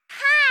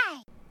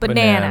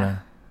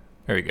Banana.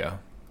 There we go.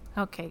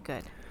 Okay,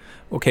 good.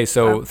 Okay,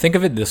 so think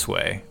of it this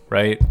way,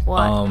 right?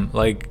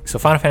 What? So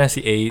Final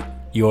Fantasy VIII,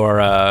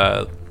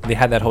 they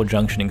had that whole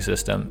junctioning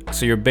system.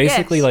 So you're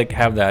basically Yes.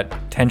 have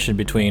that tension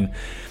between,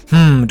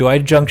 do I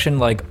junction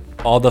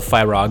all the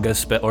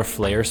Firaga or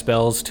Flare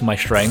spells to my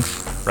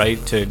strength,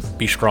 right, to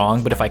be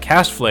strong? But if I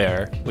cast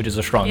Flare, which is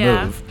a strong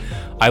move,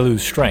 I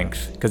lose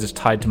strength because it's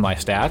tied to my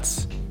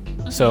stats.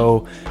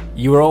 So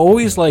you were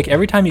always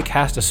every time you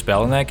cast a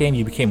spell in that game,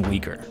 you became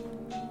weaker.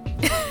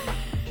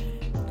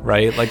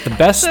 Right? The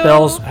best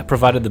spells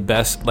provided the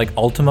best,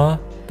 Ultima,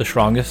 the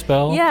strongest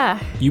spell. Yeah.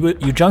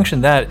 You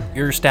junction that,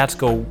 your stats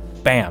go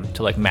bam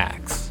to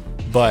max.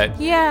 But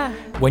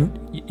when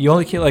you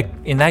only get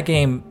in that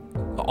game,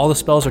 all the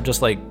spells are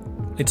just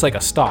it's like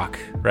a stock,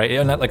 right?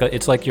 And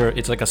it's like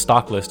a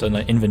stock list on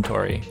an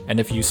inventory. And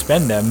if you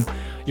spend them,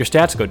 your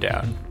stats go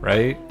down,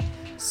 right?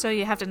 So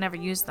you have to never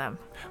use them.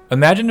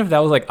 Imagine if that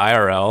was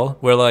IRL,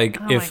 where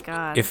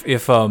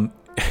if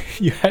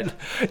you had,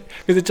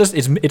 because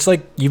it's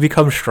like you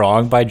become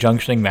strong by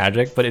junctioning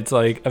magic, but it's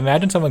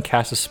imagine someone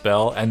casts a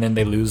spell and then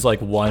they lose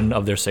one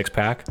of their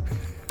 6-pack.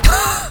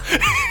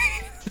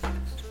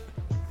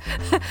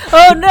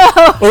 Oh no!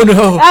 Oh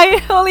no!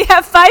 I only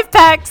have 5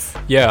 packs.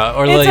 Yeah,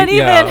 or it's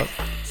uneven.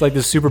 It's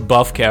this super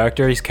buff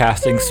character. He's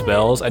casting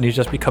spells and he's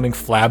just becoming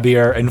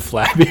flabbier and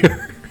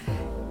flabbier.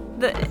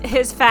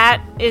 His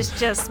fat is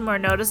just more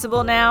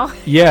noticeable now.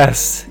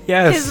 Yes.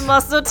 His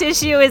muscle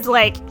tissue is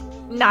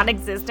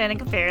non-existent in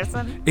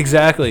comparison.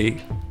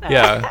 Exactly.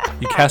 Yeah.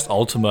 You cast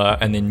Ultima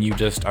and then you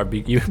just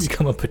you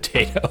become a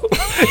potato.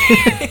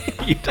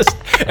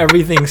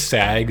 Everything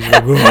sags.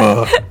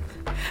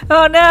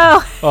 Oh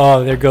no.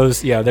 Oh, there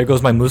goes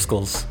my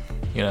muscles,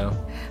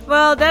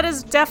 Well, that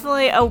is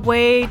definitely a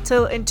way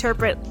to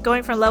interpret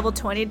going from level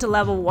 20 to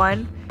level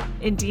 1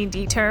 in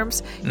D&D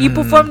terms. You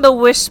perform the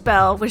wish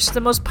spell, which is the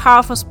most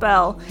powerful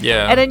spell.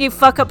 Yeah. And then you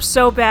fuck up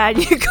so bad,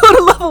 you go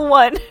to level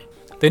 1.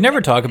 They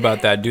never talk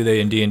about that, do they,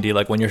 in D&D?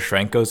 When your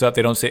strength goes up,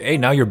 they don't say, hey,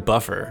 now you're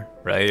buffer,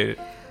 right?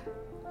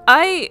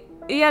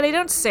 Yeah, they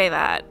don't say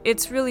that.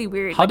 It's really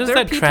weird. How does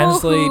that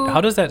translate?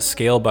 How does that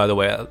scale, by the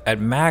way? At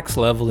max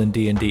level in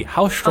D&D,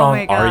 how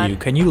strong are you?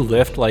 Can you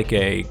lift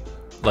a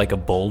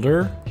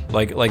boulder?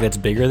 That's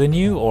bigger than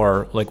you?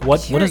 Or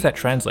what does that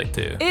translate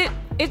to?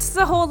 It's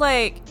the whole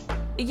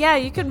yeah,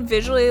 you can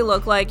visually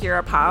look like you're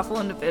a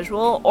powerful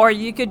individual, or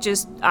you could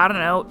just, I don't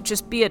know,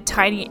 just be a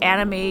tiny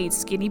anime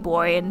skinny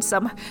boy and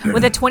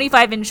with a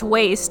 25-inch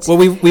waist. Well,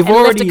 we've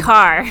already lift a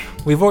car.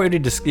 We've already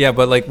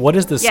but what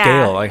is the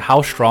scale?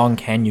 How strong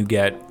can you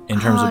get in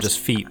terms of just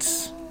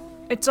feats?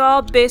 It's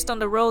all based on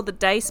the roll of the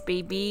dice,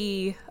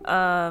 baby.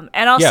 And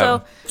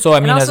also, So I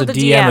mean, as a the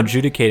DM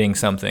adjudicating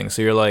something,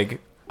 so you're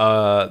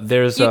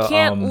there's you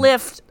can't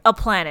lift a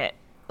planet.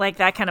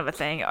 That kind of a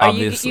thing. Or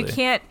obviously.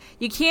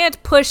 you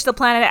can't push the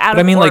planet out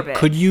of orbit.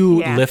 Could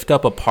you lift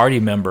up a party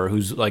member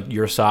who's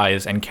your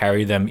size and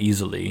carry them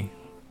easily?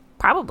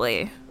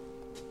 Probably.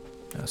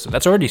 So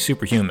that's already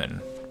superhuman,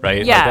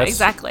 right? Yeah,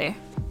 exactly.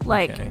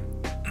 Okay.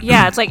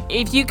 Yeah, it's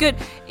if you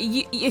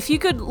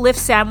could lift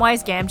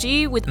Samwise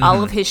Gamgee with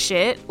all of his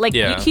shit,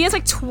 he has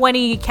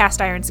 20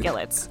 cast iron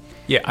skillets.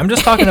 Yeah, I'm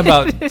just talking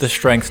about the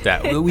strength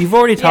stat. We've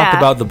already talked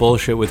about the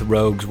bullshit with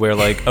rogues where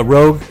a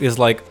rogue is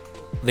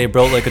they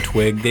built a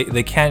twig.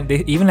 They can't,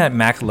 even at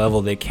max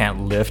level, they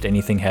can't lift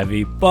anything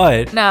heavy.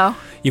 But no,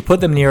 you put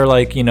them near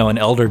an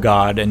elder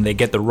god, and they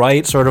get the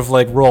right sort of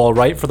roll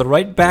right for the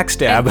right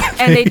backstab,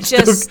 and they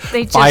just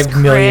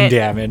 5 million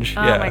damage.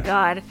 Oh my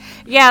god!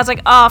 Yeah,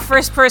 it's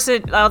first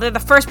person. Oh, they're the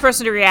first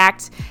person to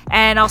react,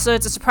 and also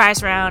it's a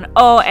surprise round.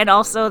 Oh, and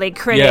also they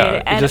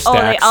critted, and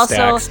they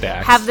also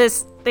have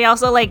this. They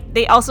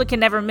also can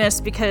never miss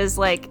because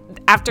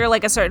after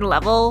a certain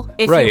level,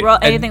 if you roll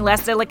anything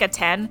less than a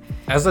 10.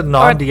 As a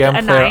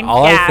non-DM player,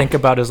 all I think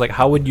about is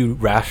how would you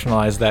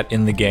rationalize that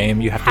in the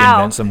game? You have to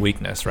invent some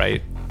weakness,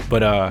 right? But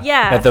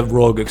that the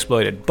rogue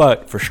exploited.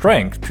 But for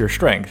strength, pure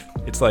strength,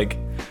 it's I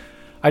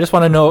just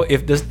want to know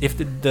if the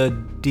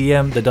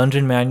DM, the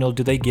dungeon manual,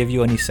 do they give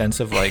you any sense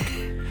of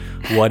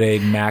what a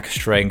max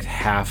strength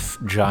half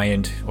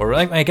giant, or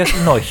I guess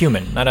a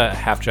human, not a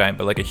half giant,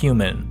 but a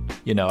human,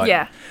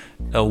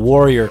 a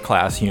warrior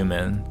class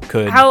human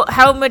could.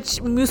 How much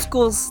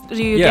muscles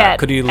do you get?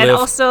 Could you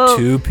lift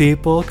 2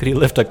 people? Could you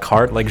lift a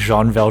cart like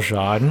Jean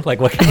Valjean?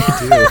 What can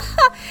you do?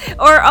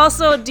 Or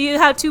also, do you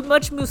have too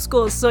much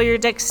muscles so your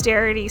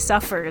dexterity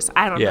suffers?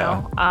 I don't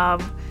know.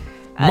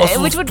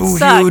 Muscles which would too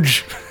suck.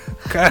 Huge.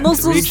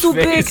 Muscles too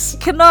big.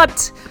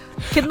 Cannot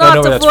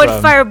avoid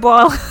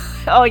fireball.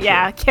 Oh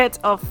yeah, can't.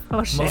 Oh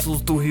shit.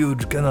 Muscles too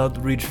huge, cannot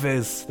reach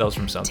face. That was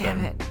from something.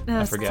 Damn it.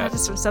 I forget. That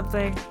is from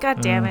something. God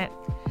damn it.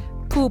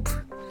 Poop.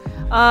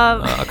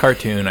 A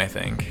cartoon, I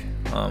think.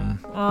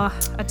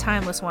 A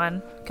timeless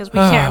one because we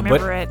can't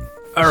remember it.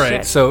 All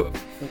right, so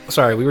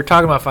sorry, we were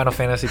talking about Final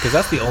Fantasy because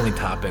that's the only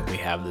topic we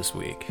have this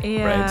week,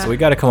 right? So we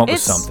got to come up with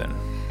something.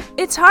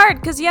 It's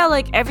hard because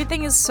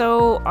everything is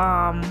so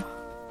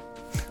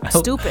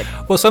Stupid.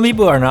 Well, some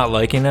people are not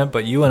liking it,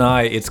 but you and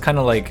I, it's kind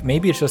of like,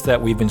 maybe it's just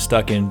that we've been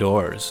stuck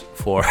indoors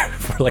for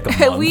like a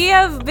month. We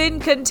have been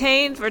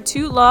contained for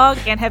too long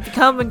and have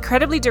become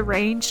incredibly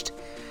deranged.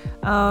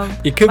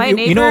 My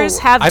neighbors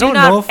have do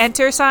not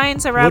enter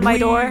signs around my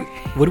door.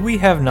 Would we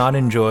have not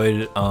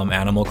enjoyed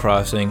Animal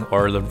Crossing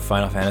or the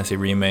Final Fantasy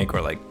remake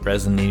or like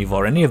Resident Evil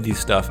or any of these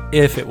stuff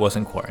if it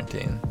wasn't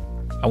quarantine?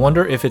 I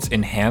wonder if it's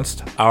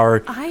enhanced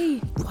our...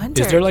 I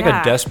wonder, is there like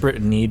a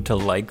desperate need to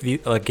like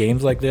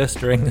games like this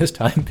during this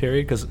time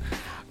period? Because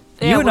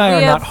you and I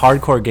are not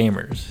hardcore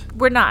gamers.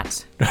 We're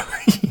not.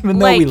 Even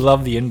though we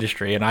love the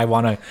industry and I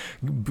want to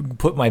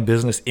put my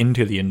business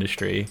into the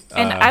industry.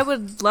 And I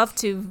would love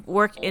to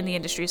work in the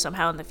industry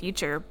somehow in the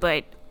future,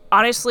 but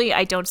honestly,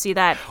 I don't see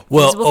that.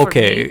 Well,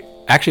 okay.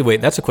 Actually,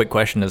 wait, that's a quick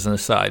question as an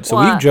aside. So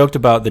we've joked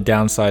about the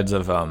downsides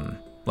of...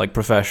 like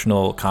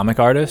professional comic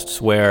artists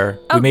where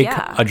we make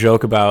a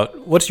joke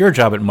about, what's your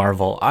job at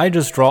Marvel? I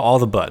just draw all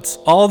the butts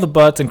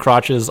and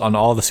crotches on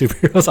all the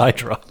superheroes I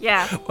draw.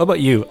 Yeah. What about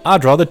you? I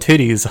draw the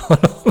titties on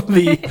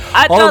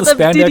all the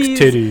spandex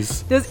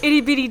titties. Those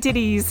itty bitty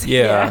titties.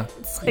 Yeah.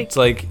 It's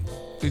like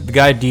the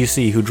guy at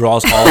DC who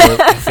draws all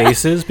the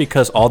faces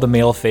because all the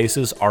male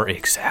faces are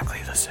exactly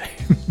the same.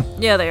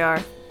 Yeah, they are.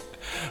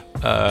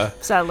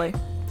 Sadly.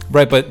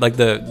 Right, but like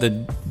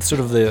the sort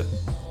of the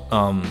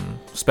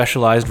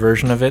specialized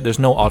version of it, there's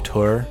no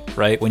auteur,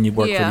 right, when you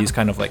work for these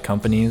kind of like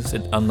companies,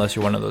 unless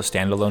you're one of those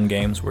standalone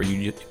games where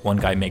one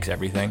guy makes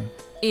everything.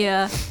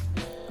 World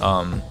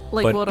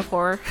of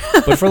Horror.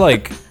 But for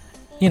like,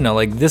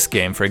 like this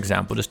game, for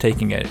example, just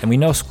taking it, and we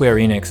know Square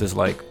Enix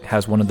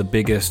has one of the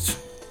biggest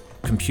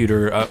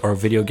computer or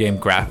video game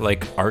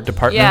art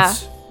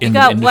departments in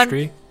the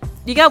industry.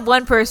 You got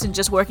one person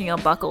just working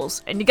on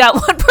buckles, and you got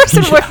one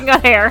person working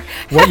on hair.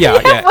 Well,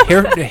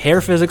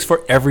 hair physics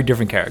for every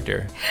different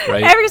character,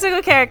 right? Every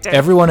single character.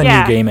 Everyone a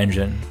new game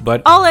engine,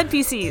 but all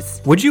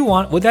NPCs. Would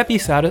that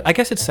be I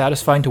guess it's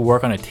satisfying to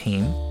work on a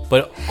team,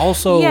 but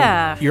also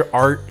your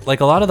art, like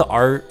a lot of the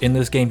art in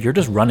this game, you're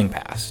just running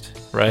past,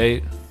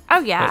 right? Oh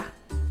yeah.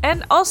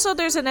 And also,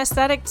 there's an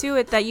aesthetic to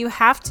it that you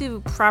have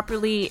to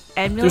properly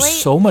emulate. There's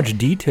so much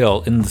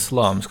detail in the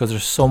slums because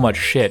there's so much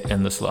shit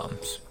in the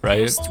slums,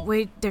 right?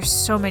 There's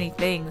so many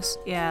things.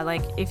 Yeah,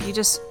 like if you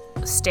just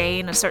stay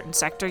in a certain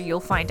sector, you'll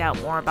find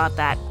out more about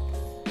that,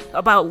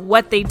 about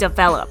what they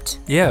developed.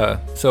 Yeah.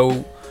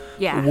 So,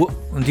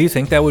 do you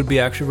think that would be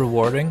actually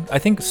rewarding? I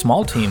think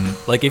small team,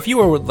 like if you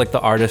were like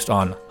the artist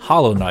on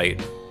Hollow Knight,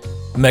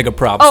 mega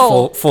props,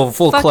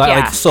 full class,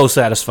 like so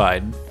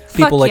satisfied.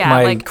 People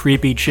my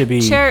creepy chibi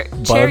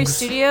bugs. Cherry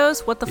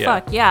Studios, what the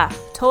fuck? Yeah,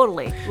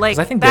 totally. Like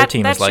I think their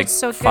team is like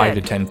so 5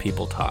 to 10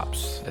 people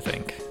tops, I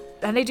think.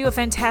 And they do a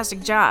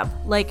fantastic job.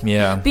 Like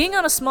being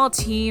on a small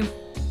team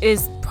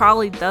is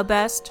probably the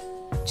best,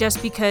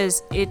 just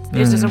because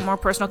there's just a more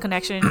personal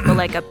connection. But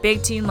like a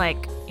big team, like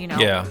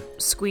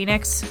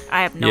Squeenix,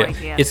 I have no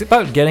idea. It's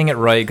about getting it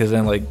right, because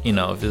then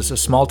if there's a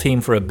small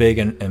team for a big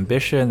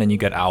ambition, then you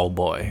get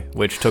Owlboy,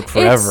 which took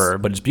forever,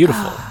 but it's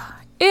beautiful.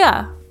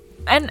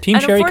 And Team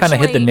Cherry kind of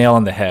hit the nail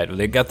on the head.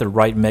 They got the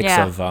right mix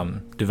of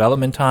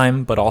development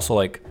time, but also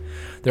like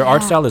their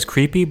art style is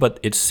creepy, but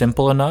it's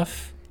simple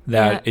enough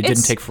that it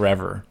didn't take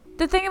forever.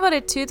 The thing about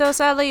it too, though,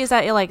 sadly, is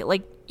that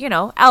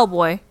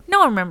Owlboy. No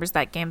one remembers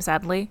that game,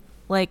 sadly.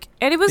 And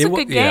it was a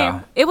good game.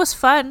 Yeah. It was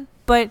fun,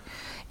 but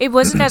it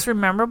wasn't as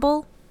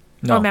memorable.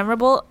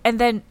 And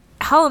then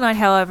Hollow Knight,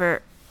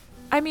 however,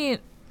 I mean.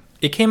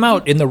 It came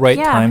out in the right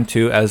time,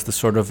 too, as the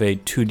sort of a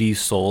 2D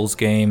Souls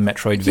game,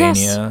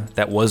 Metroidvania,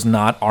 that was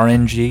not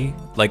RNG.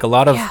 Like, a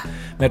lot of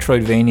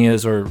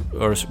Metroidvanias or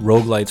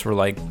roguelites were,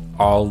 like,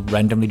 all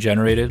randomly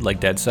generated, like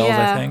Dead Cells,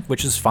 I think,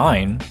 which is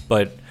fine,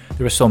 but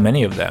there were so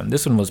many of them.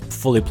 This one was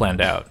fully planned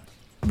out.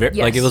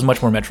 Like, it was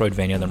much more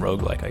Metroidvania than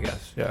roguelike, I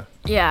guess.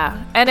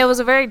 Yeah, and it was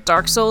a very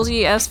Dark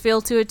Souls-y-esque feel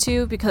to it,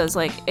 too, because,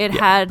 like, it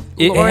had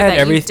lore that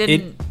everything. You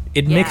didn't...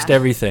 It mixed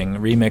everything,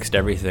 remixed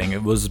everything.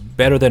 It was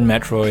better than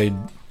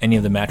any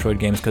of the Metroid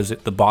games, because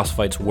the boss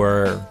fights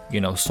were,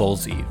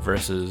 Soulsy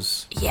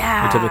versus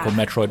the typical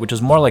Metroid, which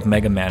is more like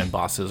Mega Man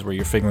bosses, where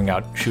you're figuring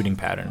out shooting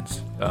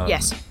patterns.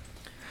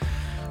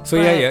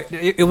 So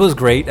it was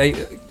great.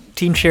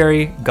 Team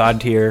Cherry, God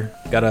tier.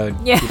 Gotta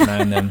keep an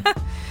eye on them.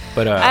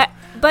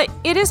 But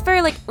it is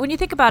very, like, when you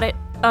think about it,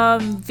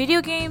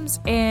 video games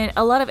and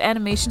a lot of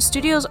animation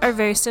studios are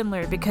very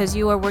similar, because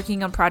you are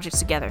working on projects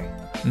together.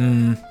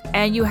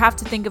 And you have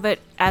to think of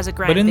it as a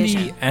grand vision.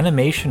 But in the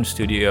animation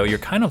studio, you're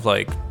kind of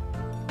like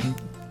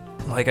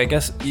I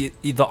guess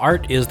the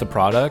art is the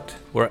product,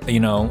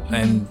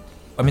 and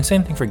I mean,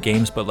 same thing for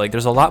games, but like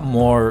there's a lot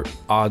more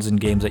odds in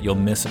games that you'll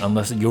miss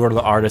unless you're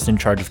the artist in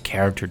charge of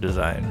character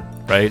design,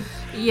 right?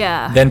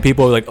 Yeah. Then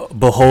people are like,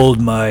 behold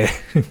my,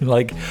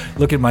 like,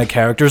 look at my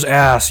character's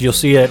ass. You'll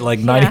see it, like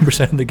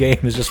 90% of the game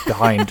is just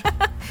behind.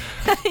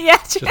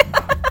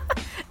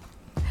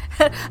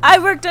 I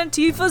worked on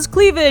Tifa's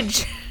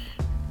cleavage.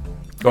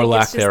 Or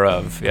lack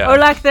thereof, Or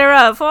lack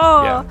thereof.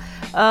 Oh.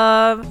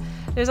 Yeah.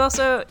 There's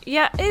also,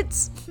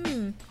 it's,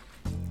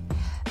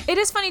 It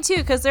is funny too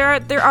because there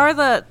are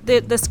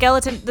the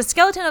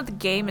skeleton of the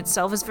game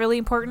itself is really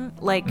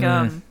important. Like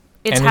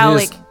it's and how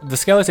the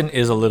skeleton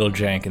is a little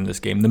jank in this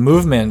game. The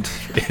movement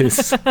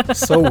is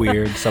so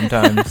weird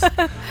sometimes.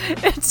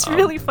 It's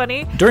really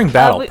funny during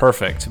battle,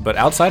 perfect, but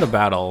outside of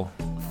battle,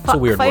 it's a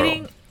weird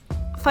world.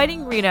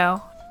 Fighting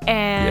Reno,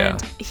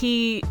 and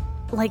he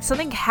like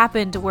something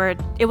happened where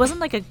it wasn't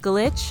like a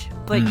glitch,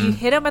 but you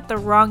hit him at the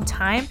wrong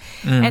time,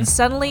 and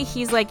suddenly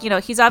he's like,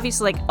 he's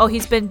obviously like, oh,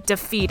 he's been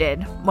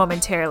defeated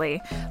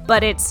momentarily,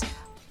 but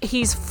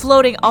he's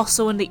floating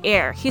also in the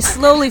air. He's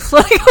slowly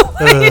floating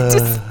away into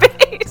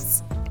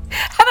space,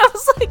 and I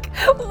was like,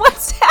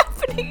 what's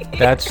happening here?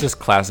 That's just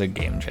classic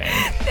game jank.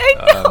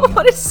 I know,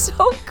 but it's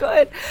so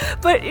good.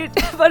 But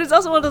it's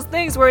also one of those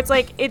things where it's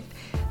like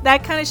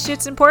that kind of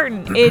shit's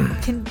important. It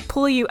can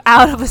pull you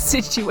out of a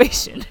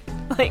situation.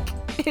 Like,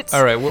 it's...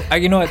 All right, well,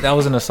 you know what? That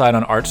was an aside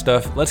on art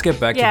stuff. Let's get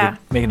back to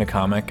making a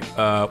comic.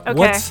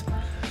 Okay.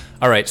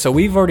 All right, so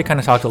we've already kind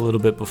of talked a little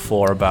bit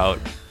before about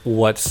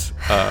what's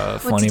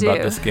funny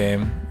about this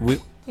game.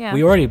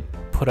 We already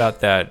put out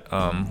that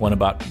one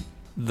about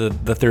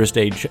the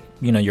Thursday,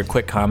 your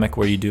quick comic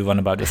where you do one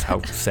about just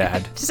how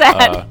sad.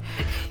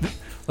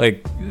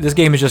 Like, this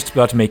game is just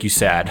about to make you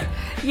sad.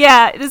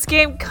 Yeah, this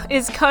game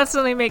is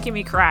constantly making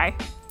me cry.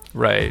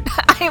 Right.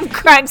 I am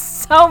crying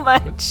so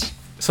much.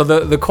 So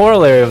the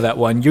corollary of that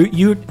one,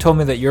 you told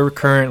me that you're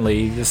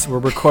currently, we're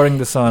recording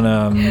this on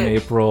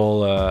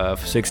April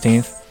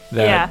 16th.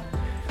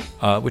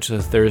 Which is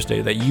a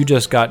Thursday, that you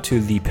just got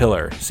to the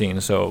pillar scene.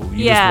 So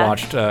you just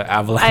watched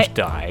Avalanche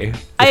die.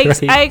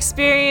 Right? I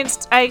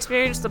experienced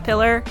the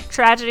pillar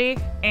tragedy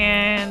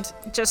and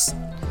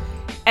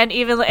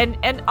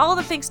all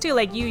the things too.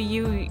 Like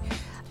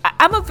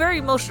I'm a very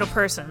emotional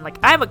person. Like,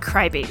 I'm a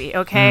crybaby,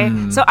 okay?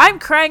 So I'm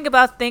crying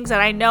about things that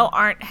I know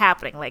aren't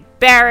happening. Like,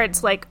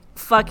 Barrett's like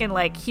fucking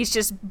like he's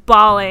just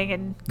bawling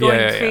and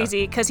going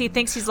crazy because he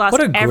thinks he's lost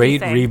everything.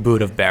 What a great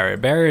reboot of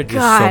Barrett. Barrett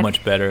is so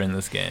much better in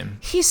this game.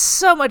 He's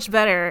so much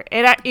better.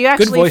 You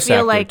actually good voice feel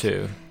actor like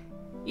too.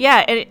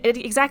 Yeah,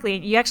 exactly.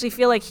 You actually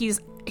feel like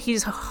he's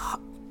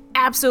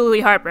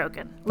absolutely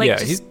heartbroken. Like,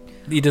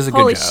 he does a good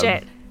job. Holy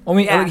shit. I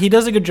mean, he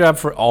does a good job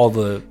for all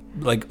the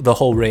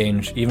whole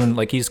range. Even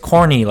like he's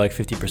corny like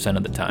 50%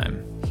 of the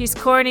time. He's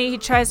corny. He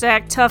tries to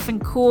act tough and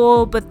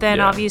cool, but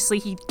then obviously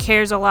he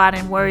cares a lot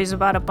and worries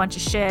about a bunch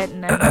of shit.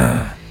 And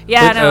then,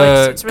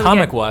 it's really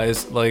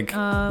comic-wise, like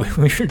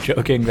we were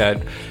joking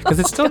that because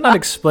it's still not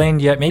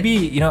explained yet.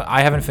 Maybe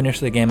I haven't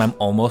finished the game. I'm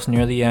almost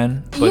near the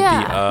end,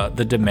 but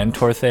the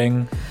Dementor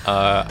thing,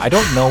 I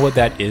don't know what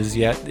that is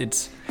yet.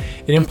 It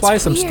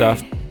implies some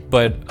stuff,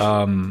 but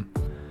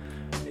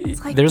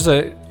there's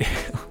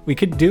we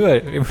could do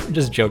it. We're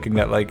just joking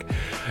that like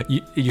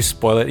you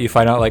spoil it, you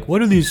find out like what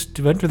do these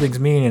Dementor things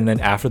mean, and then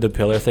after the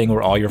pillar thing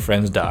where all your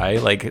friends die,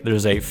 like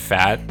there's a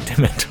fat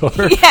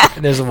Dementor,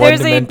 and there's one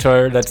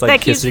Dementor that's like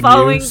kissing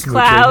you,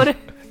 Cloud.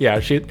 Yeah,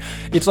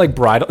 it's like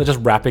bridal, just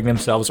wrapping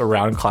themselves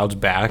around Cloud's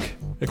back,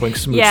 like going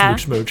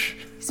smooch, smooch,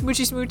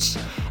 smoochy smooch.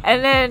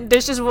 And then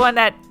there's just one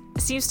that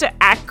seems to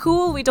act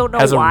cool. We don't know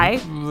why.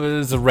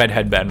 There's a red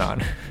headband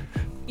on.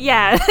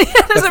 Yeah,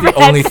 that's the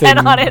only thing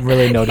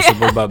really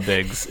noticeable about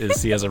Biggs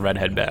is he has a red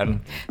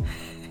headband.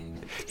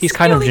 He's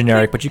kind of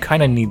generic, but you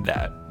kind of need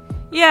that.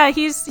 Yeah,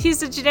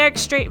 he's a generic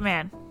straight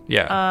man.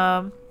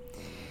 Yeah.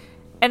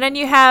 And then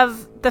you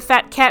have the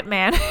fat cat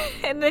man,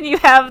 and then you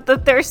have the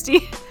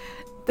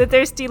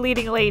thirsty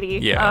leading lady.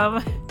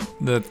 Yeah.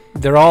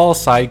 They're all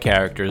side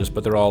characters,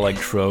 but they're all like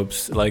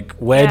tropes. Like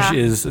Wedge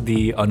is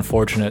the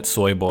unfortunate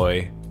soy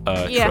boy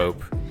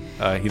trope.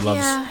 He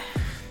loves.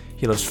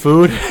 He loves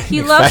food.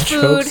 He loves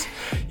food. Jokes.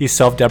 He's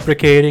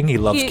self-deprecating. He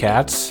loves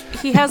cats.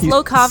 He has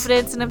low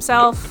confidence in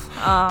himself.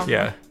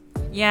 Yeah,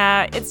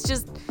 it's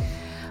just...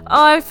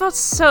 Oh, I felt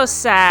so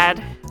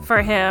sad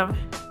for him.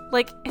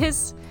 Like,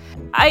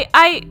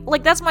 I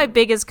like, that's my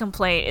biggest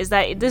complaint, is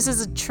that this is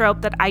a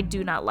trope that I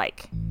do not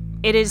like.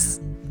 It is...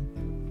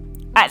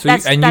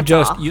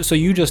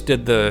 You just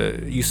did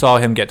you saw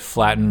him get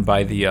flattened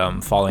by the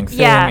falling thing,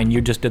 and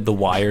you just did the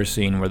wire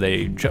scene where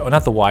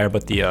not the wire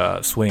but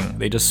the swing.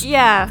 They just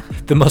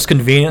the most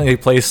conveniently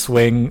placed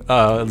swing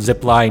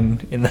zip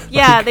line in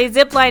the they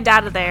zip lined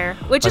out of there,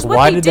 which is what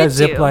why they did that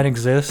zip line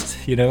exist?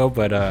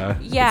 But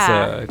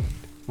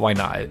why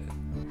not?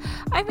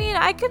 I mean,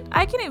 I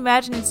can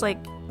imagine it's like.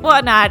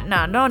 Well,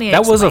 no need.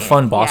 That was a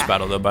fun boss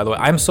battle, though. By the way,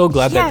 I'm so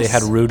glad that they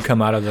had Rude come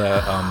out of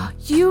the.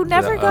 You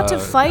never got to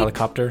fight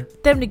helicopter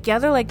them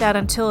together like that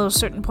until a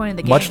certain point in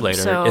the game. Much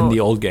later in the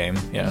old game,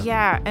 yeah.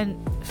 Yeah, and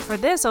for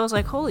this, I was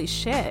like, holy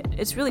shit,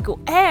 it's really cool.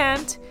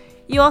 And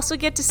you also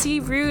get to see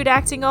Rude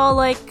acting all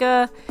like,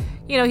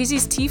 he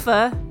sees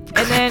Tifa,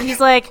 and then he's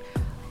like,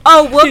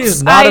 oh, whoops,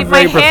 he's not a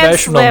very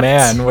professional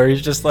man. Where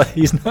he's just like,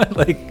 he's not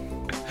like.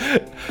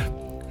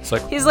 It's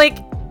like he's like.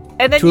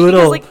 And then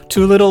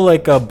two little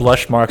like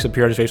blush marks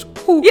appear on his face.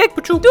 Ooh, yeah,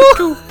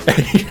 and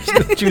he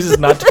just chooses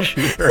not to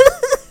shoot her.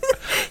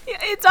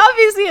 It's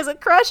obviously has a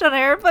crush on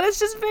her, but it's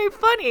just very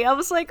funny. I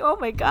was like, oh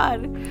my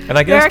god. And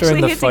I guess during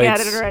the fights,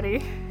 at it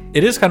already.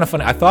 It is kind of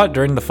funny. I thought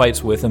during the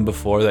fights with him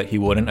before that he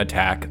wouldn't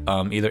attack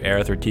either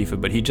Aerith or Tifa,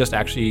 but he just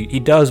actually he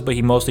does, but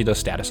he mostly does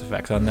status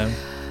effects on them.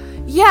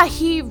 Yeah,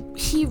 he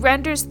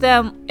renders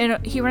them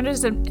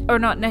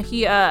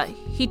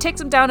he takes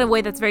them down in a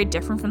way that's very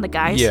different from the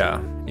guys.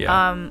 Yeah.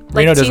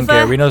 Reno doesn't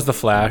care. Reno's the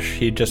Flash.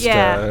 He just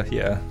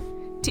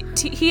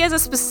he has a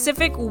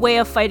specific way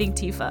of fighting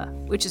Tifa,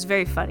 which is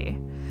very funny.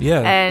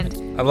 Yeah,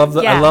 and I love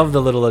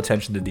the little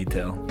attention to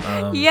detail.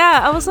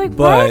 I was like,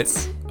 but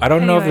what? I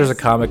don't know if there's a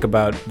comic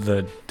about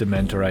the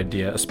Dementor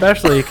idea,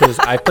 especially because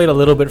I played a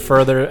little bit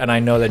further and I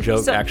know that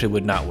joke actually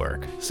would not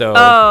work. So,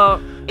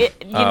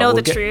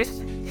 the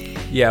truth.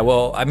 Yeah,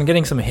 well, I'm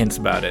getting some hints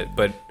about it,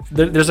 but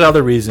there's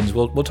other reasons.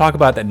 We'll talk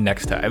about that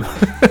next time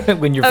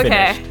when you're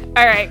finished. Okay,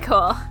 all right,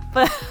 cool.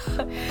 But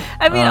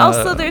I mean,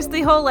 also there's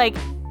the whole like.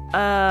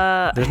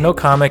 There's no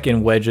comic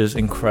in Wedge's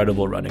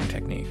incredible running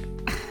technique.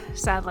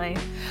 Sadly,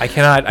 I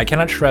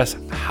cannot stress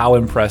how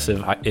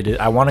impressive it is.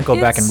 I want to go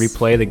back and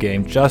replay the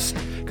game just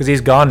because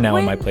he's gone now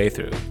in my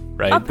playthrough,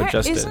 right? But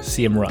just to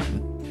see him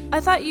run.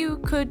 I thought you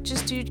could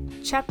just do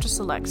chapter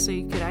select, so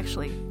you could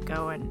actually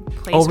go and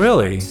play. Oh,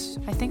 really?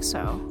 I think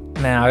so.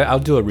 Nah, I'll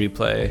do a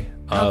replay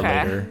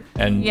later,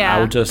 and I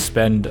will just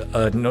spend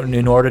an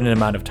inordinate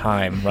amount of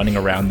time running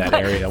around that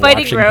area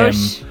watching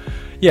Roche. him.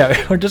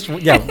 Yeah, or just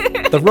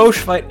the Roche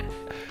fight.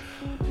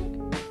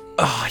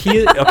 Oh,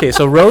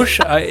 so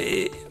Roche,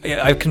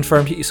 I've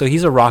confirmed. He's a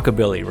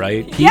rockabilly,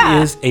 right? He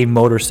is a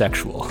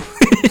motorsexual.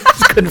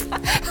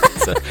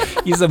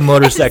 He's a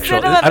motorsexual.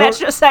 Instead of a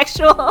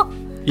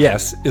metrosexual.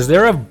 Yes.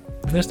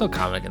 There's no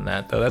comic in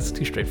that though. That's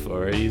too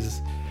straightforward.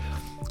 He's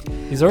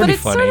already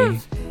funny.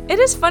 It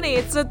is funny.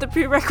 It's that the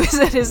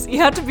prerequisite is you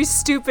have to be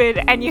stupid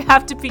and you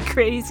have to be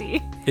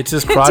crazy. It's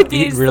his crotch.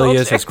 He really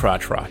is his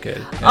crotch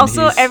rocket.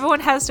 Also,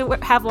 everyone has to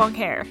have long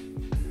hair.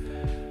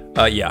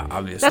 Yeah,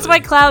 obviously. That's why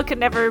Cloud could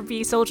never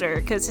be soldier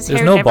because his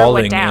hair never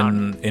went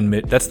down. There's no balding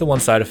in that's the one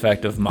side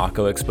effect of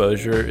Mako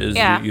exposure is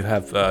you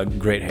have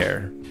great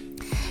hair.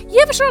 You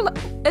have a short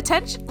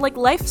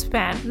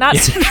lifespan, not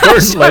short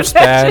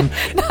lifespan,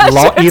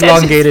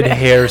 elongated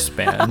hair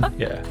span.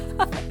 Yeah.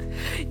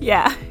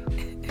 Yeah.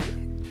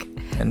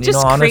 And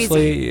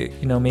honestly,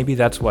 maybe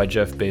that's why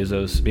Jeff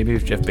Bezos. Maybe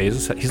if Jeff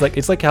Bezos,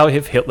 it's like how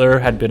if Hitler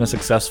had been a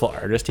successful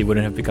artist, he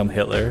wouldn't have become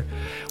Hitler.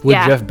 Would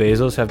Jeff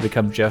Bezos have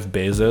become Jeff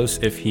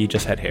Bezos if he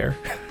just had hair?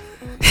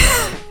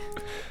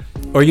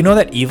 Or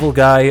that evil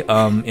guy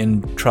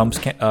in Trump's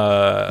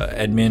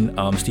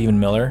admin, Stephen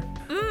Miller.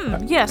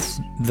 Yes.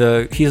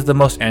 He's the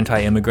most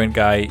anti-immigrant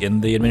guy in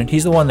the admin.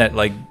 He's the one that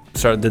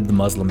did the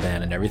Muslim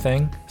ban and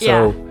everything.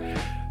 So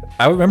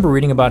I remember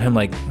reading about him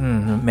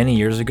many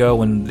years ago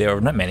when they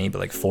were not many,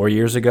 but 4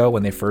 years ago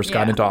when they first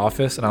got into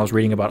office, and I was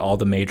reading about all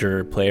the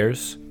major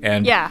players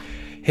and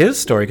his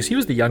story because he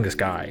was the youngest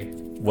guy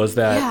was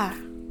that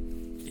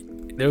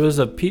there was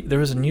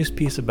a news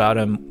piece about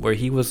him where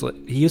he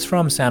was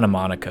from Santa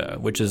Monica,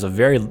 which is a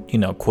very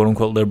quote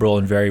unquote liberal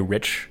and very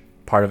rich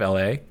part of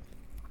LA.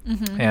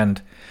 Mm-hmm.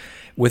 And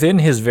within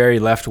his very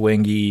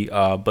left-wingy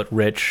but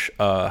rich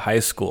high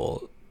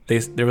school,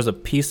 there was a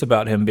piece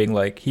about him being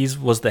he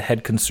was the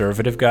head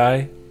conservative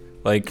guy,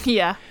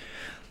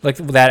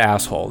 that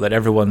asshole that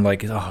everyone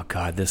oh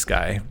god, this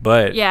guy.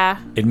 But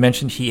it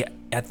mentioned he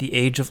at the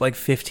age of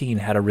 15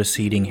 had a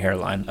receding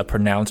hairline, a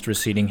pronounced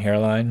receding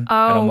hairline.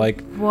 Oh, and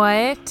I'm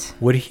what?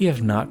 Would he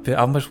have not been? I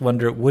almost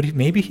wonder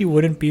maybe he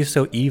wouldn't be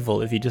so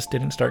evil if he just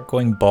didn't start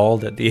going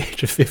bald at the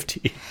age of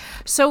 50.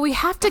 So we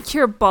have to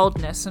cure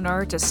baldness in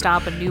order to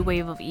stop a new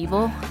wave of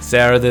evil.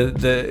 Sarah,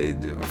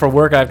 for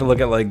work I have to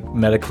look at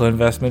medical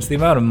investments. The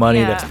amount of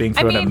money that's being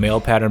thrown at male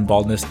pattern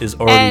baldness is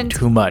already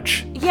too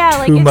much.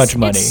 Yeah, too much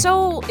money.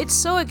 It's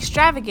so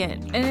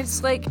extravagant, and it's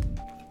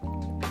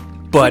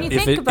But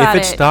if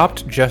it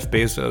stopped Jeff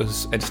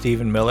Bezos and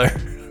Stephen Miller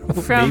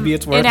from maybe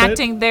it's worth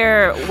enacting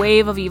their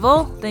wave of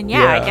evil, then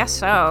I guess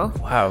so.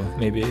 Wow,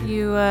 maybe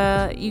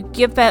you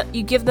give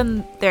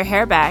them their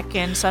hair back,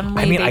 and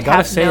suddenly I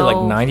gotta say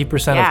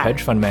 90% of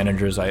hedge fund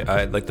managers,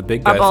 I the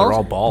big guys, they're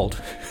all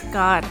bald.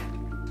 God,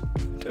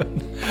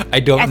 I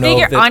don't know. I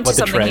think you're onto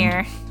something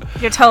here.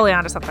 You're totally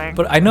onto something.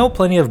 But I know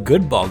plenty of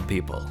good bald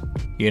people.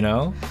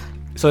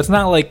 So it's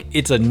not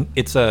it's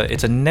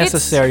a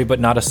necessary but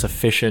not a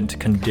sufficient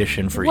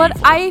condition for evil. What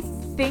I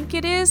think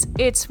it is,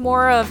 it's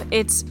more of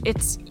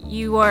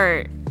you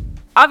are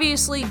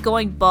obviously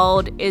going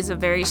bald is a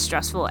very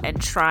stressful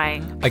and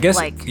trying. I guess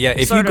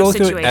if you go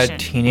through it at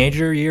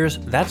teenager years,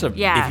 that's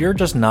if you're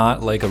just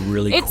not a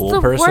really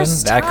cool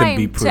person, that could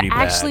be pretty bad.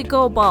 Actually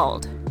go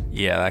bald.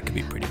 Yeah, that could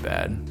be pretty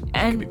bad.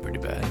 That could be pretty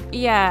bad.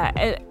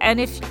 Yeah, and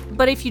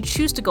if you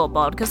choose to go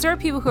bald, because there are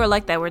people who are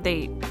like that, where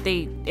they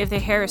if their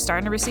hair is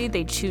starting to recede,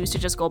 they choose to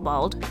just go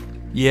bald.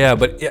 Yeah,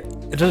 but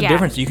there's a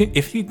difference.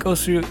 If you go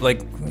through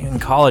in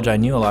college, I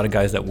knew a lot of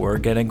guys that were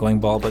going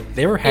bald, but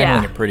they were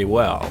handling it pretty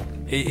well.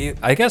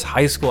 I guess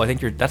high school, I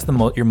think that's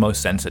your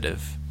most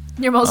sensitive.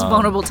 Your most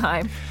vulnerable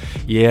time.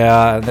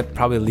 Yeah, that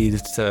probably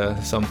leads to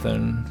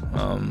something.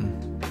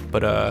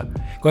 But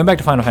going back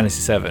to Final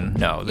Fantasy VII,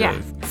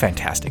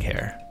 fantastic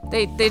hair.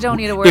 They don't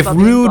need to worry about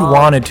If Rude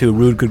wanted to,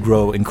 Rude could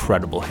grow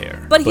incredible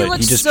hair. But he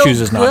looks just so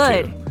chooses good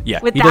not to. Yeah,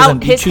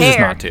 without he chooses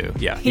hair. not to.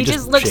 Yeah, he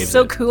just looks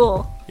so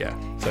cool. Yeah,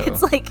 so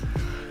it's like,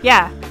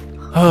 yeah.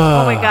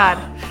 Oh my god.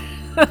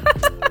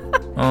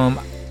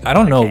 I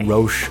don't know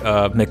Roche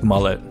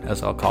McMullet,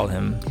 as I'll call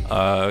him.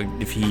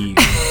 If he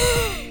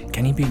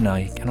can he be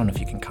nice? I don't know if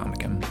you can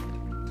comic him.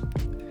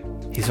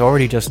 He's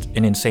already just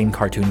an insane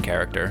cartoon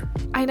character.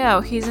 I know,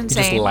 he's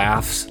insane. He just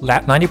laughs.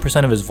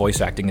 90% of his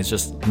voice acting is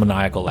just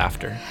maniacal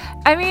laughter.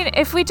 I mean,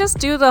 if we just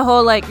do the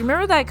whole, like,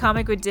 remember that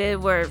comic we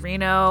did where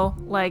Reno,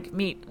 like,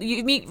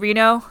 you meet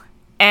Reno,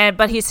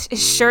 but his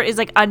shirt is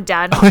like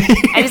undone,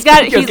 and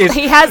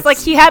he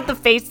had the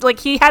face, like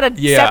he had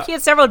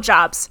several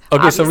jobs. Okay,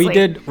 obviously.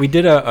 So we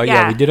did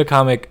a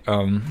comic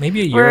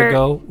maybe a year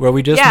ago where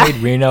we just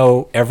made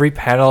Reno, every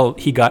panel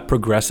he got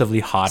progressively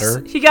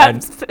hotter. He got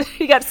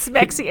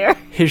smexier.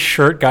 His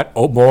shirt got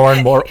more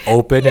and more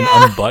open and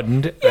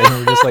unbuttoned, and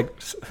we're just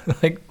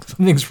like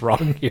something's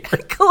wrong here.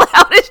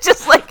 Cloud is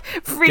just like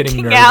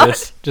freaking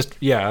out.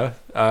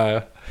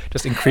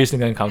 Just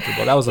increasingly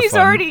uncomfortable. That was he's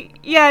already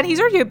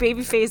a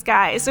baby face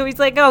guy, so he's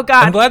like, oh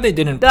god. I'm glad they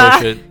didn't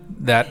push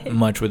it that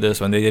much with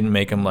this one. They didn't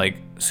make him like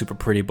super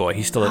pretty boy.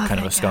 He's still kind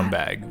of a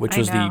scumbag, which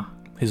was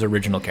his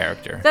original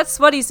character. That's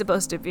what he's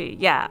supposed to be.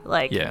 Yeah,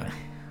 like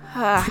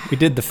we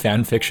did the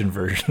fan fiction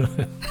version of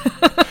it.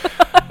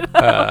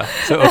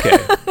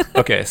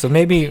 Okay, so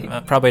maybe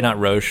probably not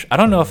Roche. I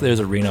don't know if there's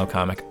a Reno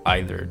comic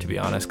either, to be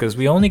honest, because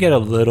we only get a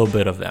little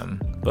bit of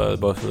them, but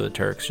both of the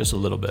Turks, just a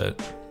little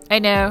bit. I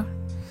know.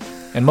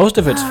 And most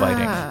of it's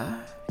fighting.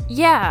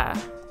 Yeah.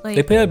 Like,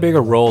 they play a bigger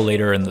role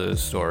later in the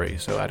story,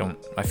 so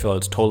I feel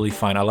it's totally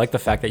fine. I like the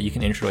fact that you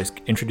can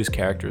introduce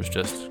characters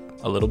just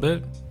a little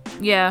bit.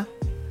 Yeah.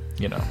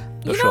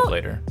 They'll show up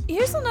later.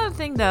 Here's another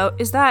thing, though,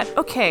 is that,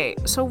 okay,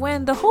 so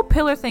when the whole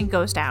pillar thing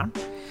goes down,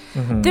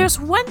 there's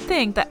one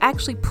thing that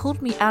actually pulled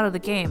me out of the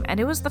game, and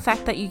it was the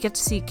fact that you get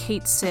to see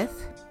Cait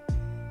Sith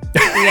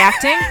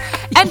reacting.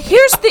 And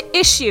here's the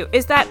issue,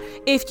 is that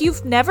if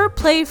you've never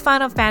played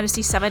Final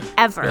Fantasy VII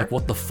ever, like,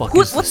 what the fuck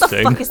is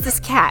this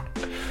cat?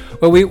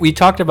 Well, we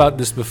talked about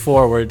this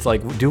before, where it's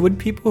like, would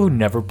people who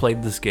never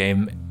played this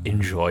game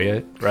enjoy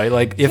it, right?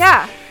 Like,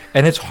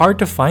 and it's hard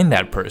to find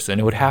that person.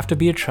 It would have to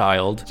be a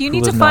child who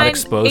was not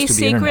exposed to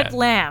the internet. You need to find a sacred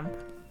lamb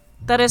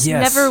that has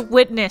never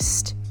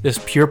witnessed this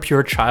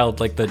pure child,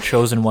 like the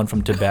chosen one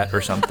from Tibet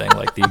or something,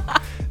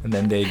 and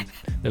then they're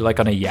like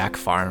on a yak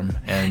farm,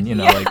 and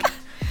like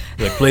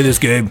play this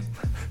game.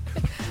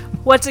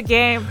 What's a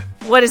game?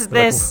 What is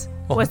this?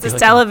 What's this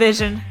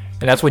television?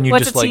 And that's when you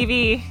What's just like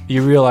TV?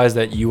 You realize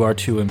that you are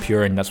too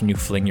impure, and that's when you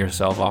fling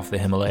yourself off the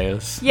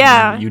Himalayas.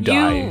 Yeah, you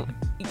die.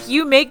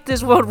 You make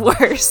this world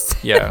worse.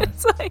 Yeah,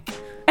 it's like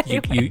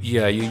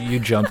you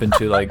jump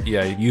into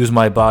use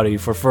my body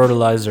for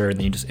fertilizer, and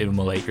then you just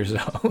immolate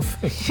yourself.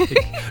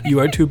 You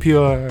are too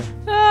pure.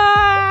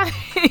 Like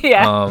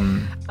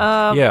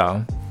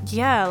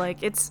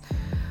it's.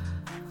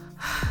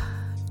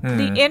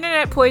 The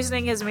internet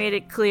poisoning has made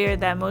it clear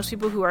that most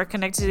people who are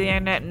connected to the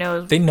internet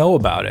know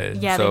about it.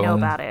 Yeah, they know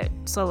about it.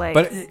 So like,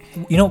 but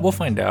we'll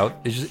find out.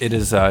 It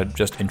is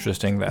just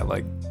interesting that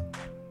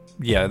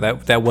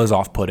that was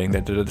off-putting.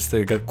 That there's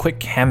like a quick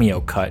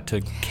cameo cut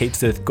to Cait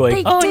Sith going.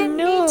 They didn't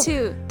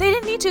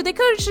need to. They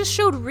could have just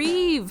showed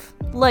Reeve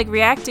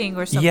reacting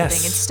or something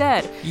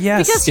instead.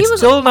 Yes, because it's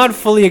still not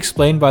fully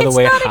explained, by the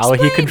way, how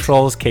he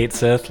controls Cait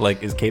Sith.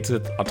 Like, is Cait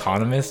Sith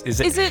autonomous? Is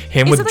it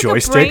him with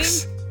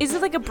joysticks? Is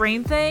it like a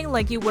brain thing?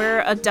 Like you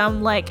wear a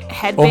dumb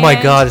headband? Oh my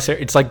god,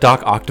 it's like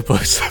Doc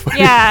Octopus.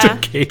 Yeah.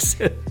 Cait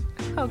Sith.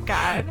 Oh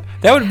god.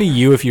 That would be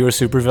you if you were a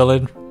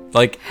supervillain.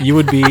 Like, you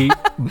would be,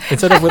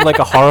 instead of with like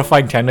a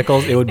horrifying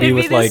tentacles, it would be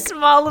with like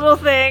small little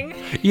thing.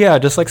 Yeah,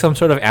 just like some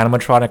sort of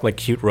animatronic, like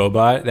cute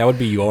robot. That would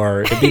be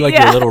it'd be like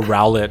your little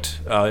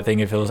Rowlet thing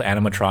if it was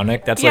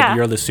animatronic. That's like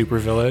you're the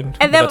supervillain.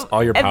 And then that's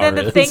all your power is. And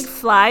then the thing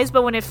flies,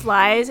 but when it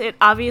flies, it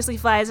obviously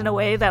flies in a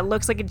way that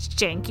looks like it's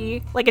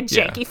janky, like a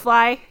janky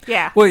fly.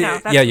 Yeah.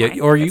 Well,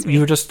 or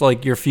you just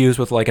like you're fused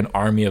with like an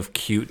army of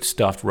cute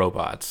stuffed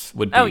robots.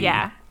 Would be. Oh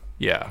yeah.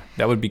 Yeah,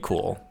 that would be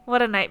cool.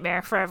 What a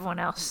nightmare for everyone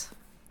else.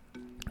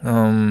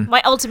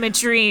 My ultimate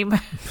dream.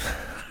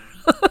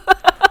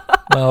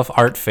 Well, if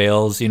art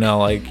fails, you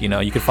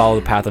could follow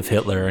the path of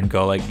Hitler and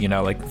go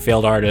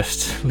failed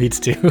artist leads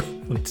to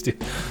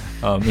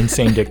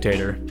insane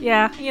dictator.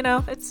 Yeah,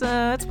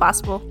 it's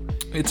possible.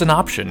 It's an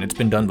option. It's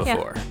been done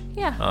before.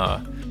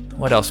 Yeah.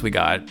 What else we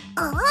got?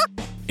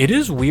 It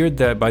is weird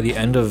that by the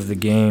end of the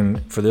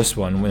game for this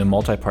one, in a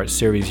multi-part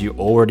series, you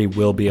already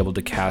will be able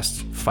to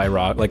cast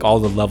Firog, like all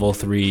the level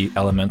 3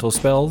 elemental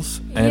spells.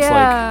 And it's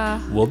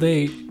like, will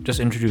they just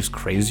introduce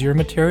crazier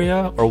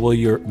materia, or will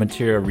your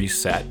materia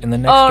reset in the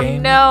next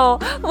game? Oh no!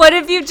 What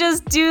if you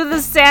just do the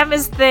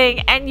Samus thing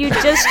and you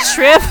just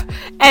trip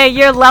and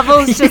your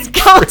levels just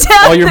go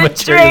down all your the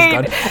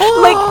drain?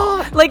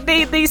 Like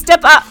they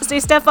step off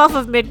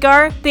of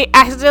Midgar, they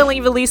accidentally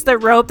release the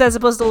rope that's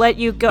supposed to let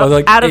you go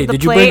out of the plate.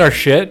 Did you bring our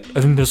shit? And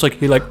then there's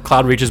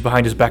Cloud reaches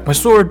behind his back, my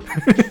sword.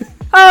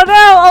 Oh no!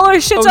 All our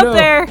shit's up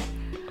there.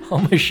 All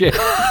my shit.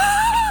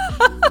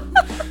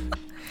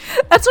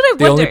 That's what I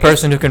wonder. The only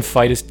person who can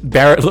fight is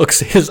Barrett. Looks,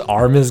 his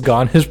arm is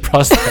gone. His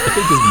prosthetic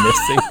is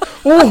missing.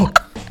 Oh.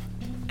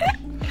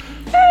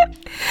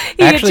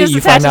 Actually, you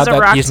find out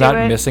that he's not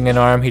missing an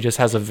arm. He just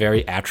has a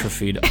very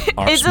atrophied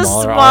arm. It's a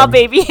small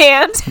baby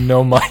hand.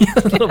 No, my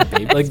little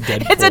baby, like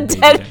Deadpool. It's a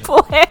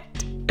Deadpool hand.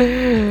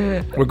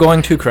 We're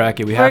going too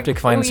cracky. We have to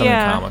find something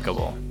comicable.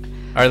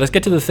 All right, let's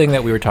get to the thing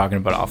that we were talking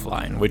about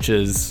offline, which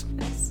is,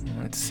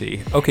 let's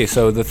see. Okay,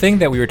 so the thing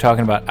that we were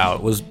talking about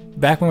out was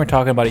back when we were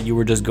talking about it. You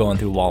were just going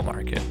through Wall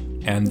Market,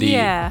 and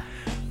the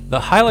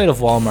highlight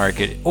of Wall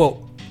Market.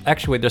 Well,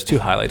 actually, wait, there's two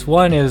highlights.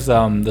 One is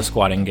the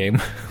squatting game,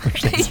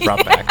 which they just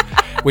brought back.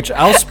 Which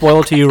I'll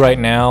spoil to you right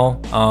now.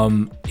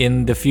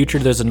 In the future,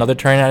 there's another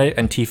turn at it,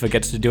 and Tifa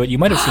gets to do it. You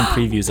might have seen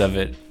previews of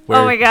it.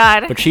 Oh my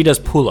god! But she does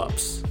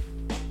pull-ups.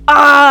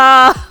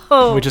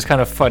 Oh! Which is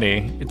kind of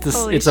funny.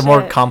 It's a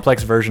more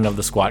complex version of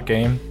the squat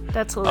game.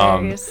 That's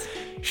hilarious.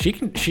 She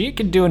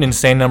can do an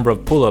insane number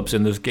of pull-ups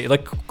in this game.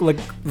 Like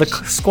the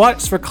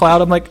squats for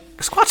Cloud. I'm like,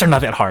 squats are not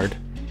that hard.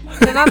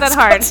 They're not that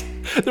hard.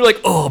 They're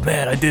like, oh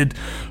man, I did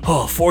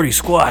 40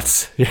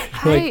 squats.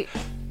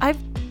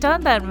 I've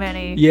done that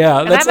many. Yeah,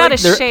 and I'm out of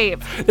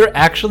shape. They're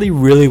actually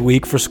really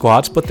weak for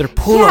squats, but their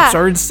pull-ups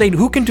are insane.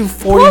 Who can do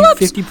 40,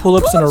 50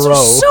 pull-ups in a row? Pull-ups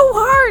are so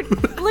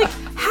hard. Like,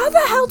 how the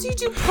hell do you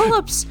do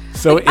pull-ups?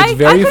 So like, it's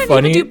very funny. I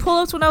couldn't even do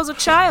pull-ups when I was a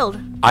child.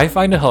 I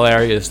find it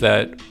hilarious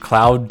that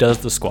Cloud does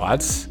the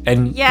squats,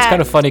 and it's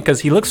kind of funny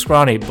because he looks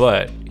scrawny,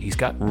 but he's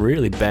got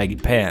really baggy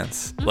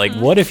pants. Mm-hmm. Like,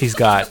 what if he's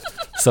got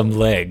some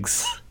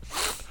legs?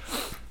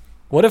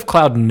 What if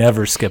Cloud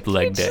never skipped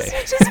leg day?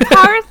 It's just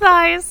power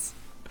thighs.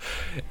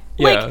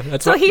 Yeah,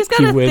 that's so he's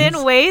got a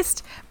thin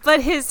waist,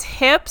 but his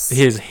hips.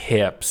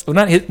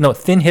 Well,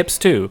 thin hips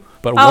too.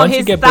 But once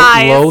you get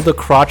below the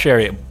crotch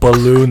area, it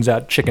balloons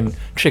out chicken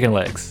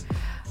legs.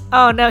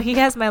 Oh no, he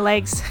has my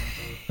legs.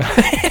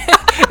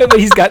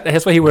 But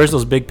that's why he wears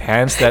those big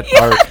pants that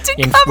are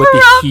with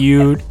the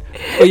huge.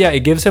 But yeah,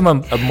 it gives him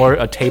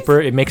a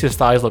taper. It makes his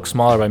thighs look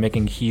smaller by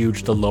making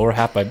huge the lower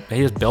half.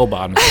 He has bell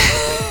bottoms,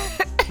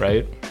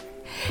 right?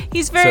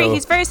 He's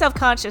very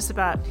self-conscious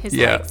about his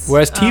legs.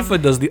 Whereas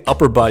Tifa does the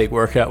upper body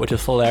workout, which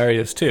is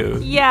hilarious too.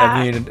 Yeah,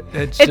 I mean,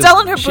 it's all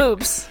in her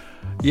boobs.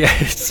 Yeah,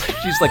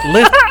 she's like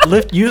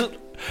lift.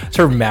 It's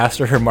her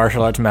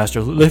martial arts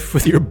master. Lift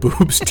with your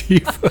boobs,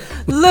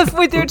 Tifa. Lift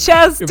with your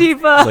chest,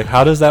 Tifa. Like,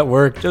 how does that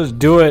work? Just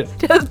do it.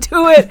 Just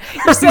do it.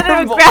 Your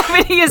center of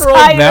gravity is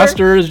higher.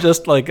 Master is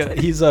just like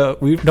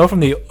we know from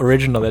the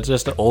original that's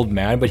just an old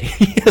man, but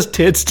he has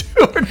tits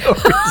too for no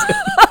reason.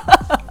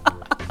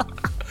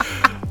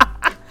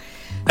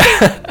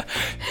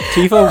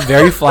 Tifa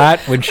very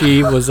flat when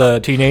she was a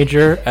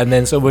teenager, and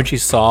then so when she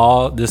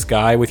saw this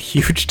guy with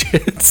huge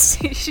tits,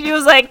 she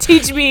was like,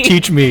 "Teach me,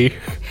 teach me,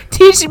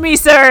 teach me,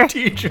 sir,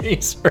 teach me,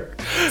 sir."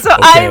 So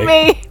I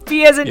may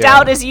be as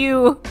endowed as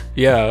you.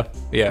 Yeah.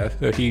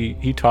 So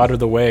he taught her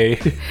the way,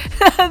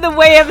 the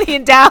way of the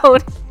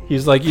endowed.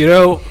 He's like,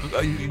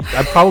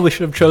 I probably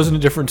should have chosen a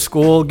different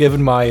school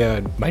given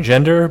my my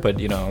gender,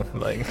 but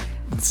like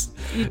it's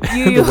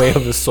the way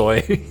of the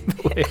soy,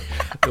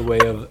 the way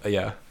of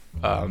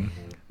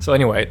So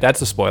anyway,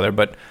 that's a spoiler,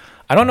 but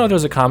I don't know if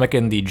there's a comic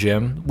in the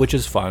gym, which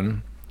is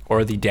fun,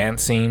 or the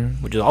dance scene,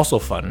 which is also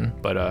fun,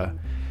 but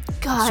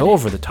so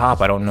over the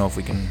top, I don't know if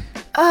we can...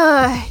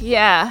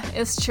 Yeah,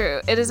 it's true.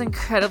 It is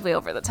incredibly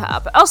over the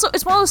top. Also,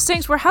 it's one of those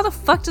things where how the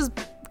fuck does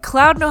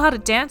Cloud know how to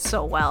dance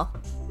so well?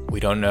 We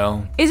don't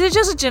know. Is it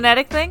just a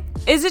genetic thing?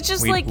 Is it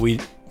just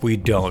We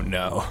don't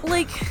know.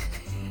 Like...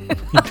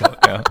 We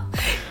don't know.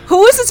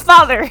 Who is his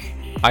father?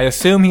 I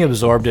assume he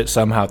absorbed it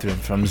somehow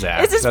from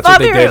Zack. Is his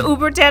father an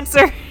Uber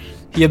dancer?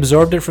 He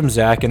absorbed it from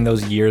Zack in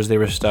those years they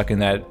were stuck in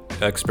that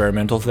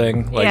experimental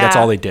thing. Like, that's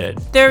all they did.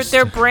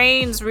 Their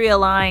brains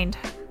realigned.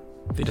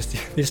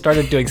 They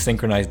started doing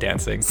synchronized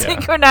dancing.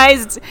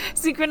 Synchronized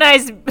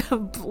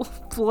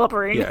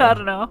blubbering. Yeah. I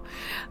don't know.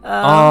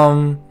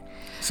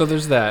 So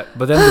there's that.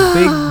 But then the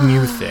big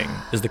new thing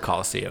is the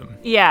Coliseum.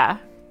 Yeah.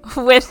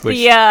 Which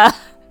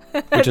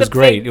is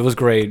great. It was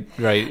great,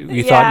 right?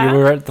 You thought you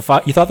were at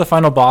you thought the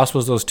final boss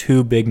was those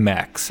two big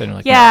mechs,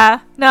 and you're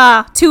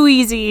like, too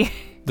easy.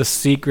 The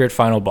secret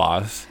final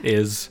boss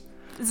is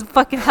a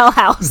fucking hell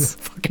house. It's a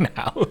fucking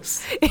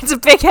house. It's a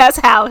big ass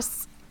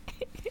house.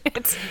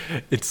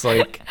 It's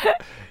like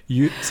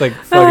fucking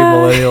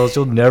millennials.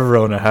 You'll never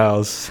own a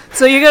house.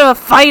 So you're gonna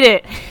fight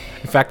it.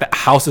 In fact, the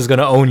house is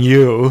gonna own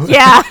you.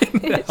 Yeah,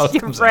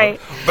 you're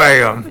right.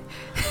 Bam.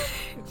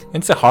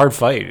 It's a hard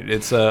fight.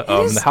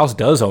 The house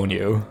does own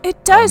you.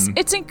 It does.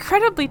 It's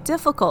incredibly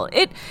difficult.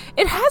 It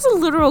has a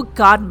literal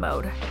god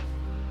mode.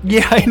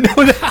 Yeah, I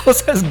know the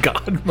house has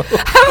god mode.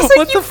 I was like,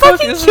 what you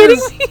fucking kidding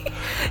me?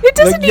 It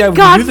doesn't need god mode.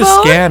 Yeah, when you do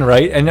the scan,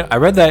 right? And I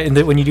read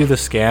that when you do the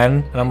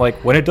scan, and I'm like,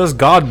 when it does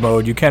god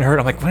mode, you can't hurt.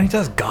 I'm like, when it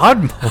does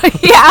god mode?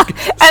 Yeah,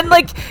 and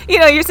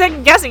you're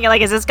second guessing. You're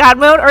like, is this god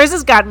mode or is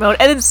this god mode?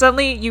 And then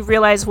suddenly you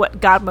realize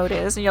what god mode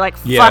is, and you're like,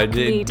 fuck me,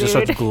 dude. It just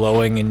starts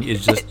glowing, and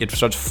it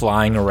starts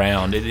flying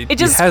around. It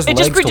has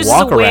legs to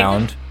walk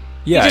around.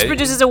 Yeah, he just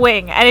produces a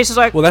wing, and it's just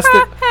like, well, that's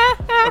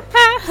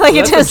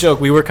the joke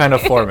we were kind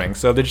of forming.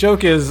 So the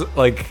joke is,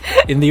 like,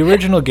 in the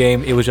original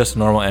game, it was just a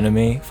normal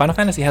enemy. Final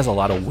Fantasy has a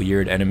lot of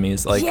weird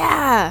enemies, like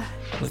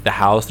the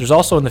house. There's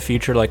also in the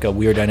future like a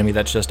weird enemy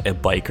that's just a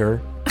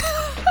biker.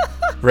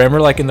 Remember,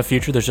 like in the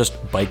future, there's just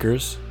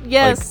bikers.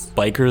 Yes,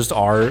 like, bikers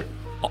are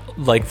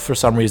like for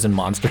some reason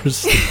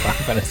monsters in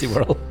Final Fantasy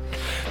world.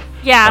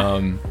 Yeah,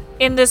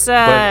 in this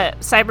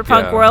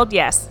cyberpunk world,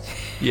 yes.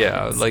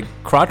 Yeah, like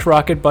crotch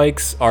rocket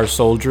bikes are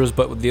soldiers,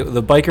 but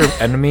the biker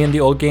enemy in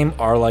the old game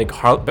are like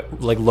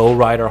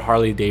lowrider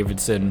Harley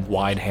Davidson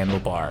wide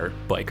handlebar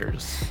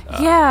bikers.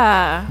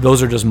 Yeah,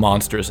 those are just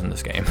monsters in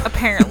this game.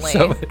 Apparently,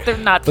 so, they're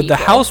not. But people.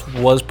 The house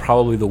was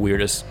probably the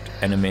weirdest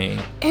enemy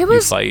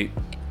you fight.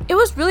 It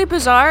was really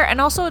bizarre,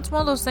 and also it's one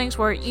of those things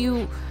where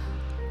you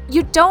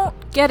don't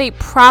get a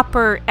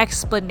proper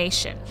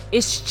explanation.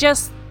 It's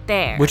just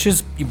there. Which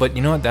is, but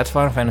you know what? That's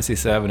Final Fantasy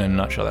VII in a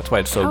nutshell. That's why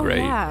it's so great.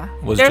 Yeah.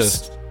 There's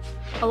just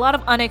a lot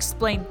of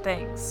unexplained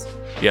things.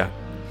 Yeah.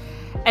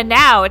 And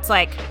now it's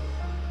like,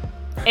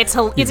 it's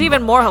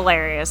even more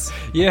hilarious.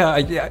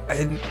 Yeah.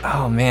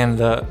 Oh man,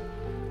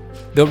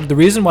 the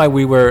reason why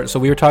we were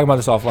talking about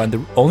this offline.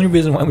 The only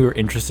reason why we were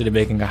interested in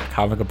making a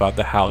comic about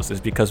the house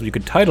is because we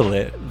could title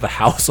it "The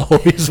House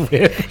Always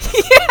Wins."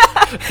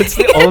 Yeah. It's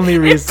the only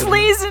reason. It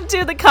plays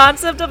into the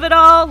concept of it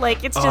all.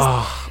 Like it's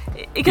just.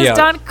 Because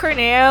Don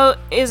Corneo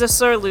is a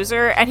sore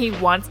loser and he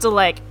wants to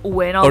like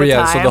win all the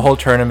time. So the whole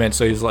tournament.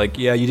 So he's like,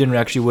 yeah, you didn't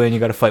actually win. You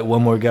got to fight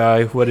one more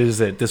guy. What is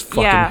it? This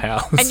fucking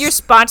house. And your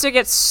sponsor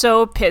gets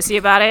so pissy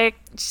about it.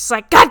 She's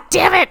like, God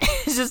damn it!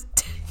 It's just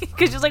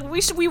because she's like,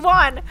 we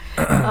won.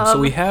 So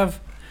we have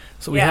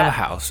a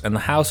house, and the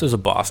house is a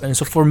boss, and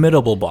it's a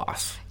formidable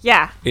boss.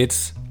 Yeah.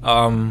 It's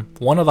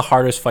one of the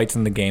hardest fights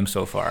in the game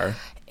so far.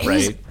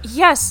 Right?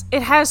 Yes,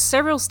 it has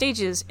several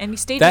stages, and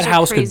these stages that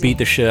house crazy. Could beat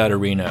the shit out of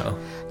Reno.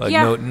 Like,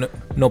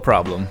 no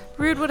problem.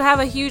 Rude would have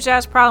a huge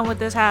ass problem with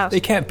this house.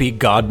 They can't beat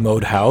God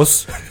Mode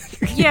House.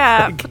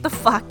 Yeah, what the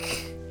fuck?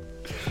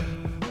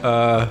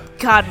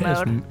 God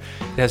Mode.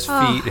 It has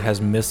feet. It has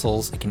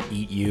missiles. It can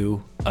eat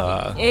you.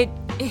 It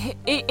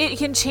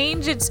can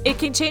change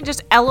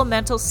its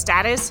elemental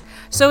status,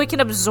 so it can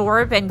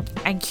absorb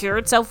and cure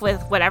itself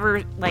with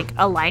whatever like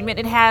alignment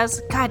it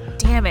has. God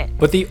damn it!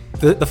 But the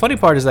funny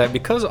part is that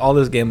because all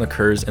this game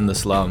occurs in the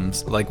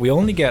slums, like we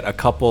only get a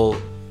couple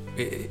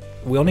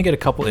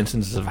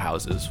instances of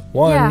houses.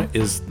 One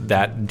is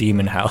that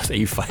demon house that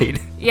you fight.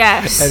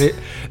 Yes. And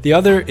the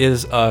other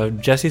is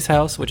Jesse's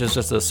house, which is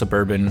just a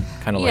suburban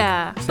kind of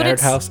like standard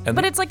house.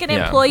 But it's like an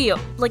employee,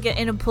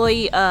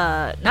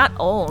 not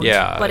owned.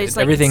 Yeah. But it's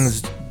like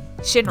everything's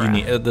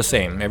Shinra. The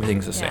same.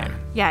 Everything's the same.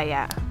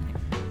 Yeah.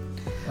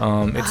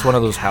 It's one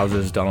of those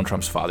houses Donald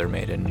Trump's father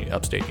made in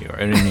upstate New York,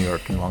 in New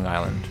York, in Long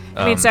Island.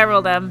 I made several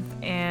of them,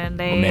 and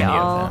many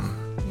of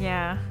them.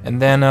 Yeah.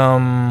 And then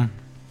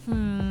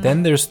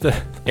then there's the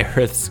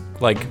Aerith's,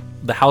 like,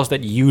 the house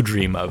that you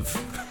dream of.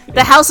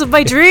 The house of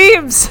my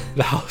dreams!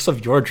 The house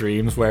of your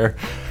dreams, where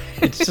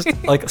it's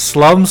just like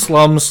slum,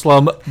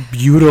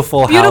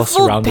 beautiful house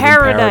surrounded in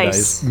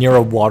paradise near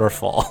a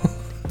waterfall.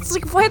 It's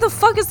like, why the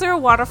fuck is there a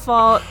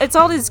waterfall? It's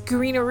all this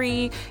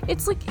greenery.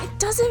 It's like, it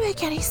doesn't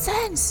make any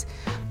sense.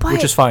 But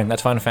which is fine.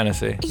 That's Final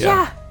Fantasy.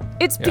 Yeah.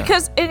 It's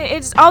because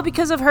it's all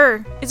because of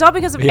her. It's all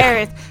because of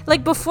Aerith.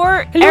 Like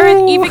before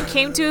Aerith even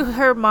came to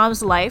her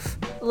mom's life,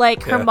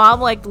 like her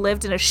mom like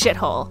lived in a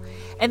shithole,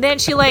 and then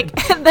she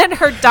like, and then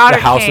her daughter.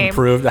 The house came.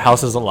 Improved. The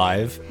house is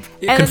alive.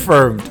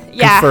 Confirmed.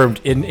 Confirmed.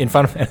 In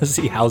Final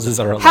Fantasy, houses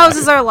are alive.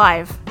 Houses are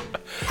alive.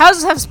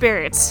 Houses have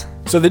spirits.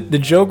 So the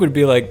joke would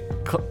be like,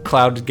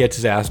 Cloud gets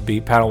his ass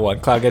beat. Panel 1.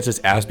 Cloud gets his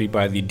ass beat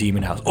by the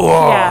demon house.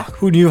 Oh,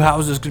 who knew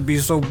houses could be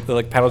so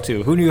like Panel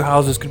 2? Who knew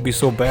houses could be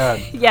so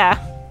bad?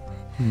 Yeah.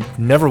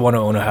 Never want to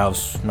own a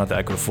house. Not that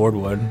I could afford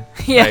one.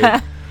 Yeah.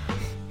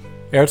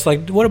 It's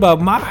like, what about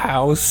my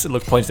house?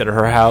 It points at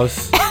her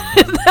house.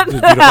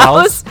 the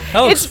house. That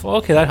looks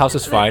okay. That house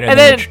is fine. And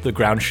then the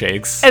ground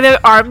shakes. And then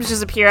arms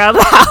just appear out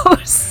of the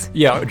house.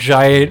 Yeah,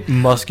 giant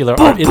muscular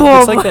arms. It's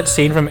like that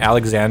scene from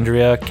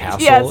Alexandria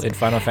Castle in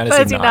Final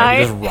Fantasy IX.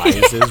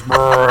 It just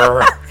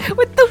rises.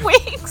 With the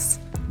wings.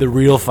 The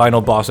real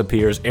final boss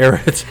appears.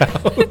 Aerith's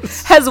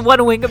house. Has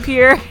one wing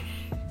appear.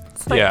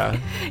 Like,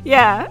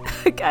 yeah.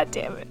 God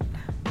damn it.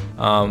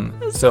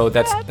 So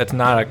that's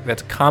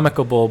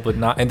comicable, but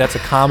not, and that's a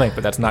comic,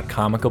 but that's not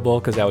comicable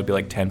because that would be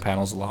like 10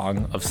 panels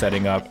long of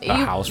setting up a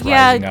house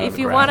rising out of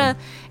the ground.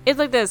 It's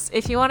like this.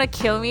 If you want to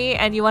kill me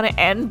and you want to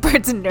end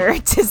Birds and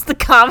Nerds, it's the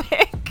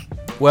comic.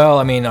 Well,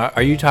 I mean,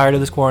 are you tired of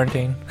this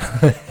quarantine?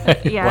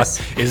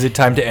 Yes. Is it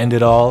time to end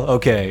it all?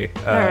 Okay.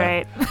 All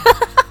right.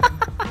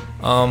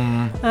 Oh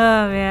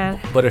man.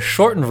 But a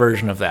shortened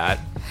version of that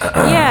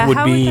would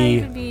that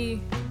even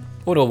be?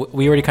 Well,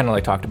 we already kind of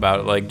like talked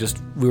about it. Like,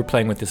 just we were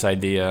playing with this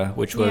idea,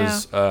 which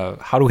was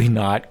how do we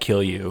not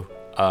kill you?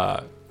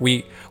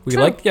 We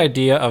like the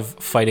idea of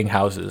fighting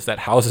houses. That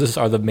houses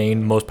are the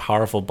most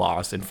powerful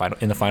boss in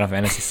the Final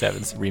Fantasy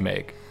VII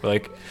remake.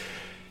 Like,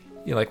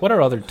 Yeah, like what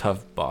are other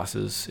tough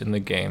bosses in the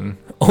game?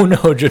 Oh no,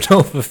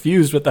 Jenova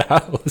fused with the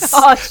house.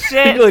 Oh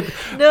shit! Like,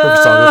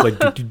 no.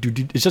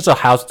 It's just a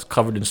house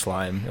covered in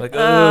slime. You're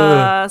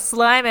like,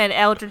 slime and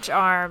eldritch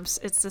arms.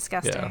 It's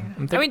disgusting.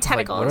 Yeah. I mean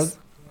tentacles. Like,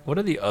 what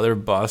are the other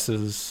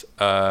bosses?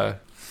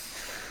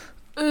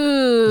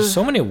 Ooh. There's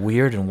so many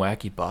weird and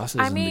wacky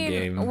bosses in the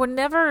game.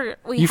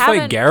 You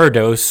fight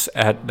Gyarados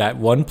at that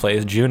one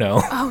place, Juno.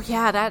 Oh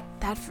yeah,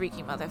 that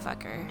freaky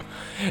motherfucker.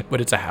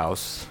 But it's a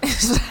house.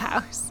 It's a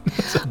house.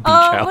 It's a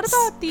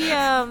beach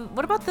house.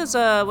 What about those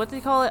what do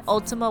they call it?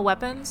 Ultima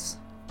weapons?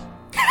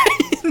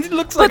 It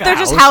looks like they're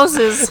just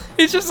houses.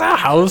 It's just a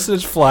house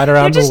that's flying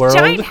around the world.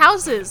 They're just giant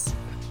houses.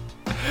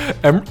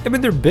 I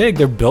mean, they're big.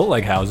 They're built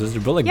like houses.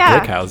 They're built like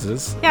brick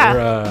houses.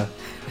 Yeah.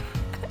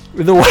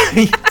 The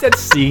way that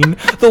scene,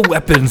 the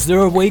weapons,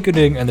 they're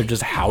awakening, and they're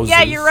just houses.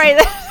 Yeah, you're right.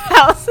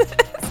 Houses.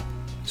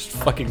 Just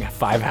fucking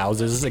 5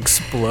 houses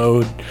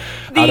explode out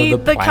of the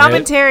planet. The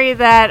commentary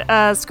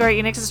that Square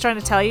Enix is trying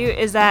to tell you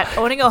is that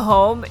owning a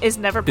home is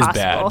never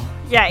possible. Bad.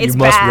 Yeah, it's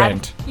bad. You must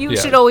rent. You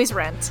should always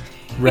rent.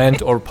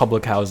 Rent or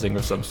public housing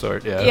of some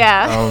sort. Yeah.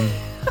 Yeah.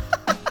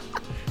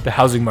 The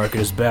housing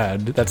market is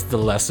bad. That's the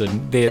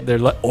lesson. Their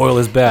oil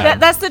is bad.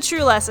 That's the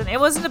true lesson. It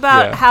wasn't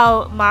about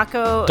how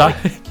Mako.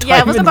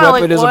 It wasn't about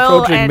like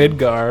oil approaching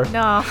Midgar.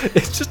 No,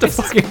 it's just a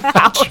fucking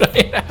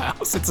giant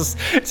house.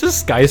 It's a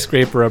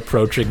skyscraper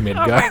approaching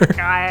Midgar. Oh my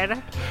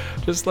god!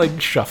 Just like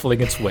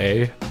shuffling its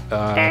way.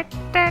 Man,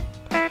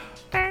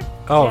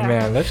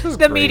 that's just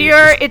the great.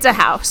 Meteor. It's a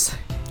house.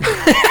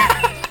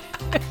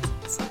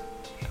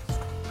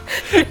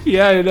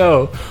 Yeah, I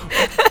know.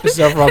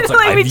 Sephiroth's like,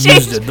 I've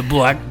used it. The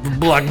black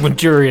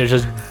materia is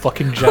just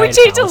fucking giant. We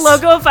changed the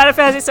logo of Final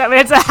Fantasy VII.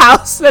 It's a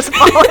house that's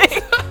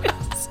falling.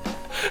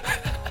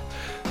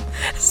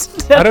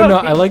 I don't know.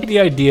 I like the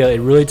idea.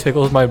 It really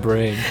tickles my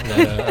brain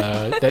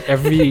that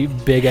every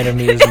big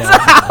enemy is now a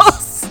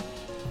house.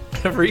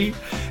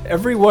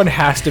 Everyone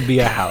has to be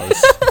a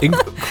house,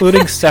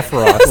 including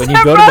Sephiroth. When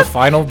you go to the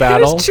final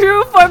battle, his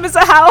true form is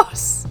a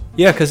house.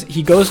 Yeah, because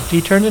he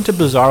turns into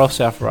Bizarro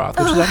Sephiroth,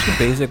 which is actually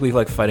basically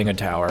like fighting a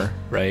tower,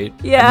 right?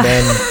 Yeah. And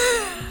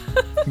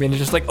then, it's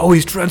just like, oh,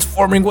 he's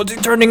transforming. What's he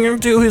turning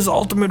into? His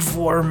ultimate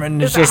form, and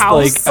it's just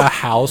like a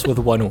house with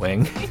one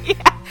wing.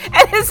 Yeah,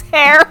 and his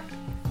hair.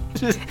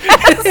 And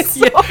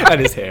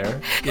his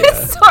hair. Yeah.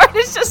 His sword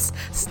is just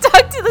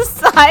stuck to the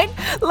side,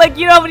 like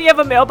you know when you have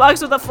a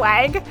mailbox with a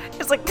flag.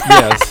 It's like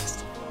that.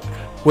 Yes.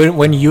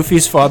 When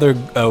Yuffie's father,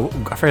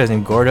 I forget his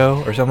name,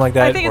 Gordo or something like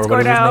that, I think it's or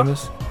whatever Gordo.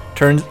 his name is.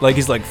 Turns like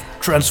he's like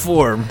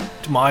transform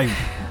to my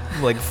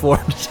like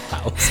formed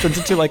house. Turns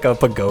into like a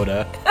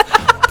pagoda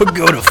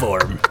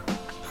form.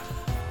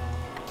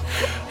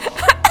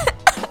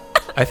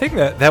 I think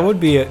that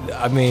would be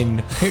I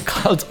mean,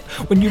 Cloud's,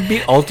 when you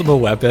beat Ultima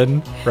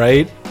Weapon,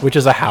 right, which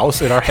is a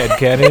house in our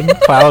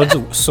headcanon,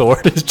 Cloud's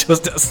sword is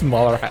just a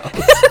smaller house.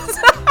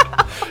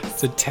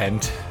 It's a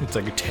tent. It's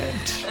like a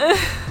tent.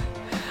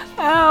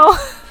 Ow!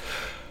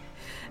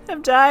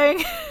 I'm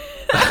dying.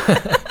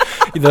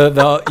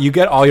 You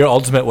get all your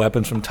ultimate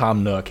weapons from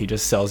Tom Nook. He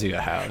just sells you a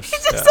house. He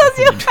just sells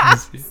you a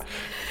house.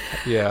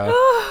 Yeah.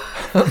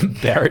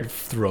 Barrett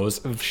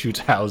shoots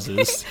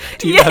houses.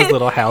 Tia has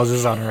little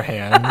houses on her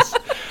hands.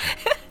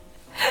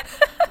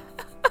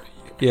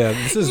 Yeah,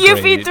 this is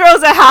Yuffie great.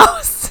 throws a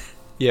house.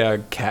 Yeah,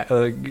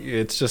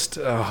 it's just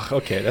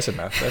okay. That's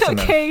enough.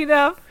 Okay,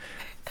 enough.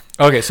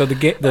 Okay, so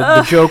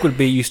the joke would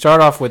be you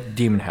start off with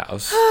Demon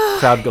House.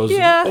 Crowd goes,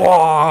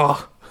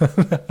 oh.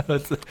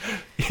 What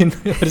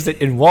is it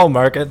in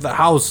Walmart? The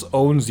house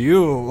owns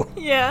you.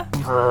 Yeah.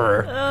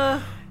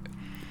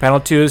 Panel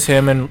 2 is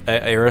him and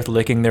Aerith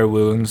licking their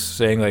wounds,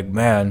 saying like,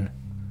 "Man,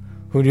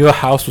 who knew a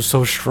house was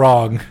so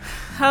strong?"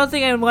 I don't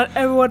think I would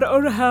ever want to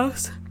own a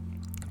house.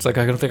 It's like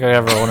I don't think I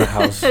ever own a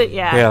house.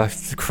 Yeah. Yeah,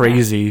 it's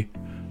crazy.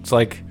 It's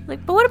like.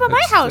 But what about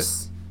my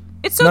house?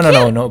 It's so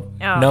cute. No.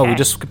 No, we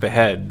just skip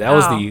ahead. That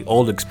was the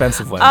old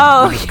expensive one.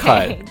 Oh, we just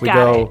cut. We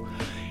go.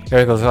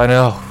 Eric goes, I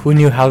know. Who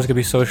knew houses could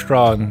be so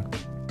strong?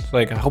 It's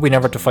like, I hope we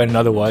never have to fight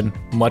another one.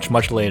 Much,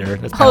 much later.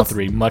 That's panel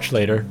 3. Much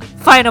later.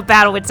 Final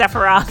battle with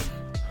Sephiroth.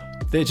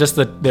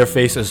 Their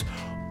faces.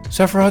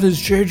 Sephiroth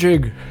is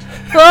changing.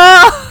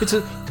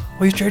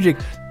 He's changing.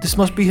 This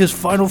must be his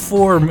final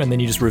form. And then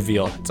you just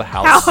reveal it's a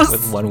house.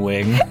 With one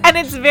wing. And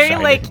it's very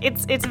shining.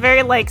 It's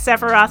very like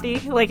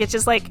Sephiroth-y. Like it's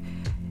just like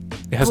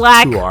it has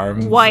black, 2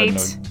 arms,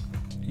 white.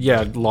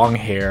 Long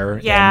hair.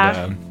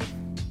 Yeah. And,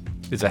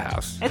 it's a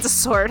house. It's a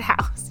sword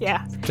house,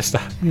 yeah.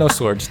 No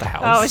sword, just a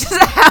house. Oh, it's just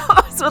a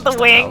house with a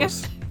wing.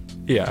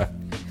 Yeah.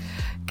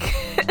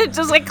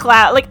 Just like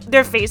Cloud, like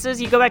their faces.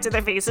 You go back to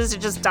their faces,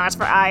 it just dots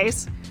for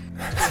eyes.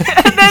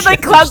 And then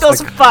like Cloud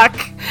goes, like, "Fuck,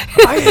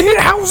 I hate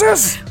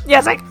houses." Yeah,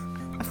 it's like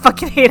I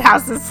fucking hate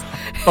houses.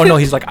 Oh no,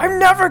 he's like,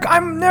 I'm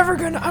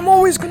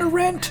always gonna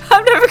rent.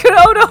 I'm never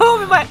gonna own a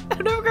home. I'm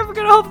never ever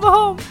gonna own a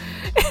home.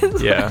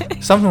 Yeah,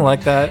 something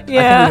like that. Yeah.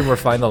 I can't even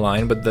refine the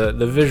line, but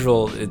the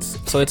visual,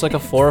 it's like a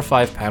 4 or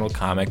 5 panel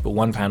comic, but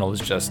one panel is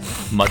just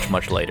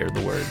much later,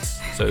 the words.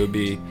 So it would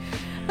be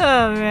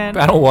oh man,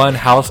 panel 1,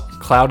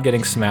 Cloud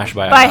getting smashed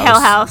by a by house.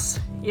 Hell House.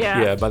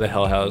 Yeah, by the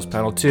Hell House.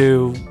 Panel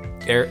 2,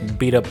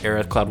 beat up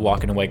Aerith Cloud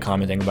walking away,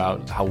 commenting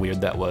about how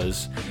weird that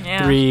was.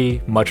 Yeah.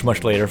 3, much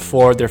later.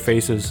 4, their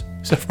faces,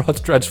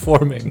 Sephiroth's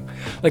transforming.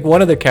 Like,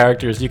 one of the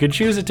characters, you could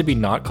choose it to be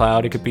not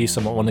Cloud, it could be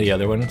one of the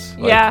other ones.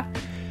 Like, yeah.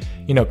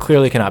 You know,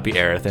 clearly cannot be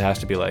Aerith. It has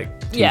to be, like,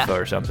 Tifa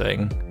or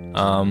something.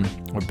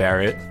 Or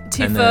Barret.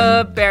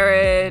 Tifa,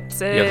 Barret,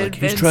 yeah, like,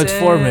 he's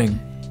transforming.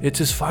 It's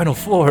his final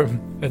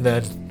form. And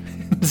then...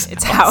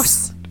 it's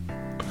House.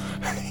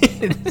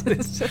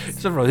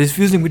 Sephiroth, he's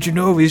fusing with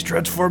Jenova. He's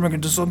transforming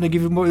into something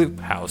even more...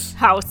 House.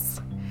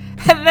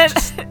 And then,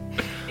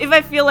 if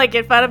I feel like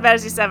it, Final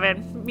Fantasy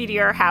VII,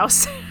 Meteor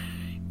House.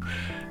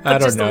 I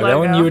don't know. That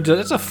one you would.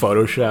 That's a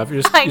Photoshop.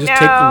 You just take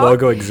the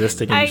logo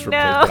existing and just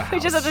replace it with a house. We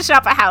just have to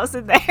shop a house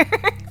in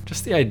there.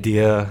 Just the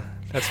idea.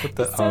 That's what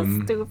the it's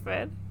so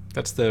stupid.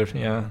 That's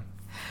the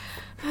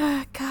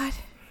Oh, God.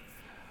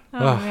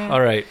 All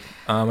right.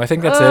 I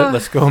think that's it.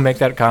 Let's go make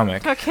that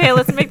comic. Okay,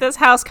 let's make this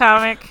house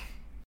comic.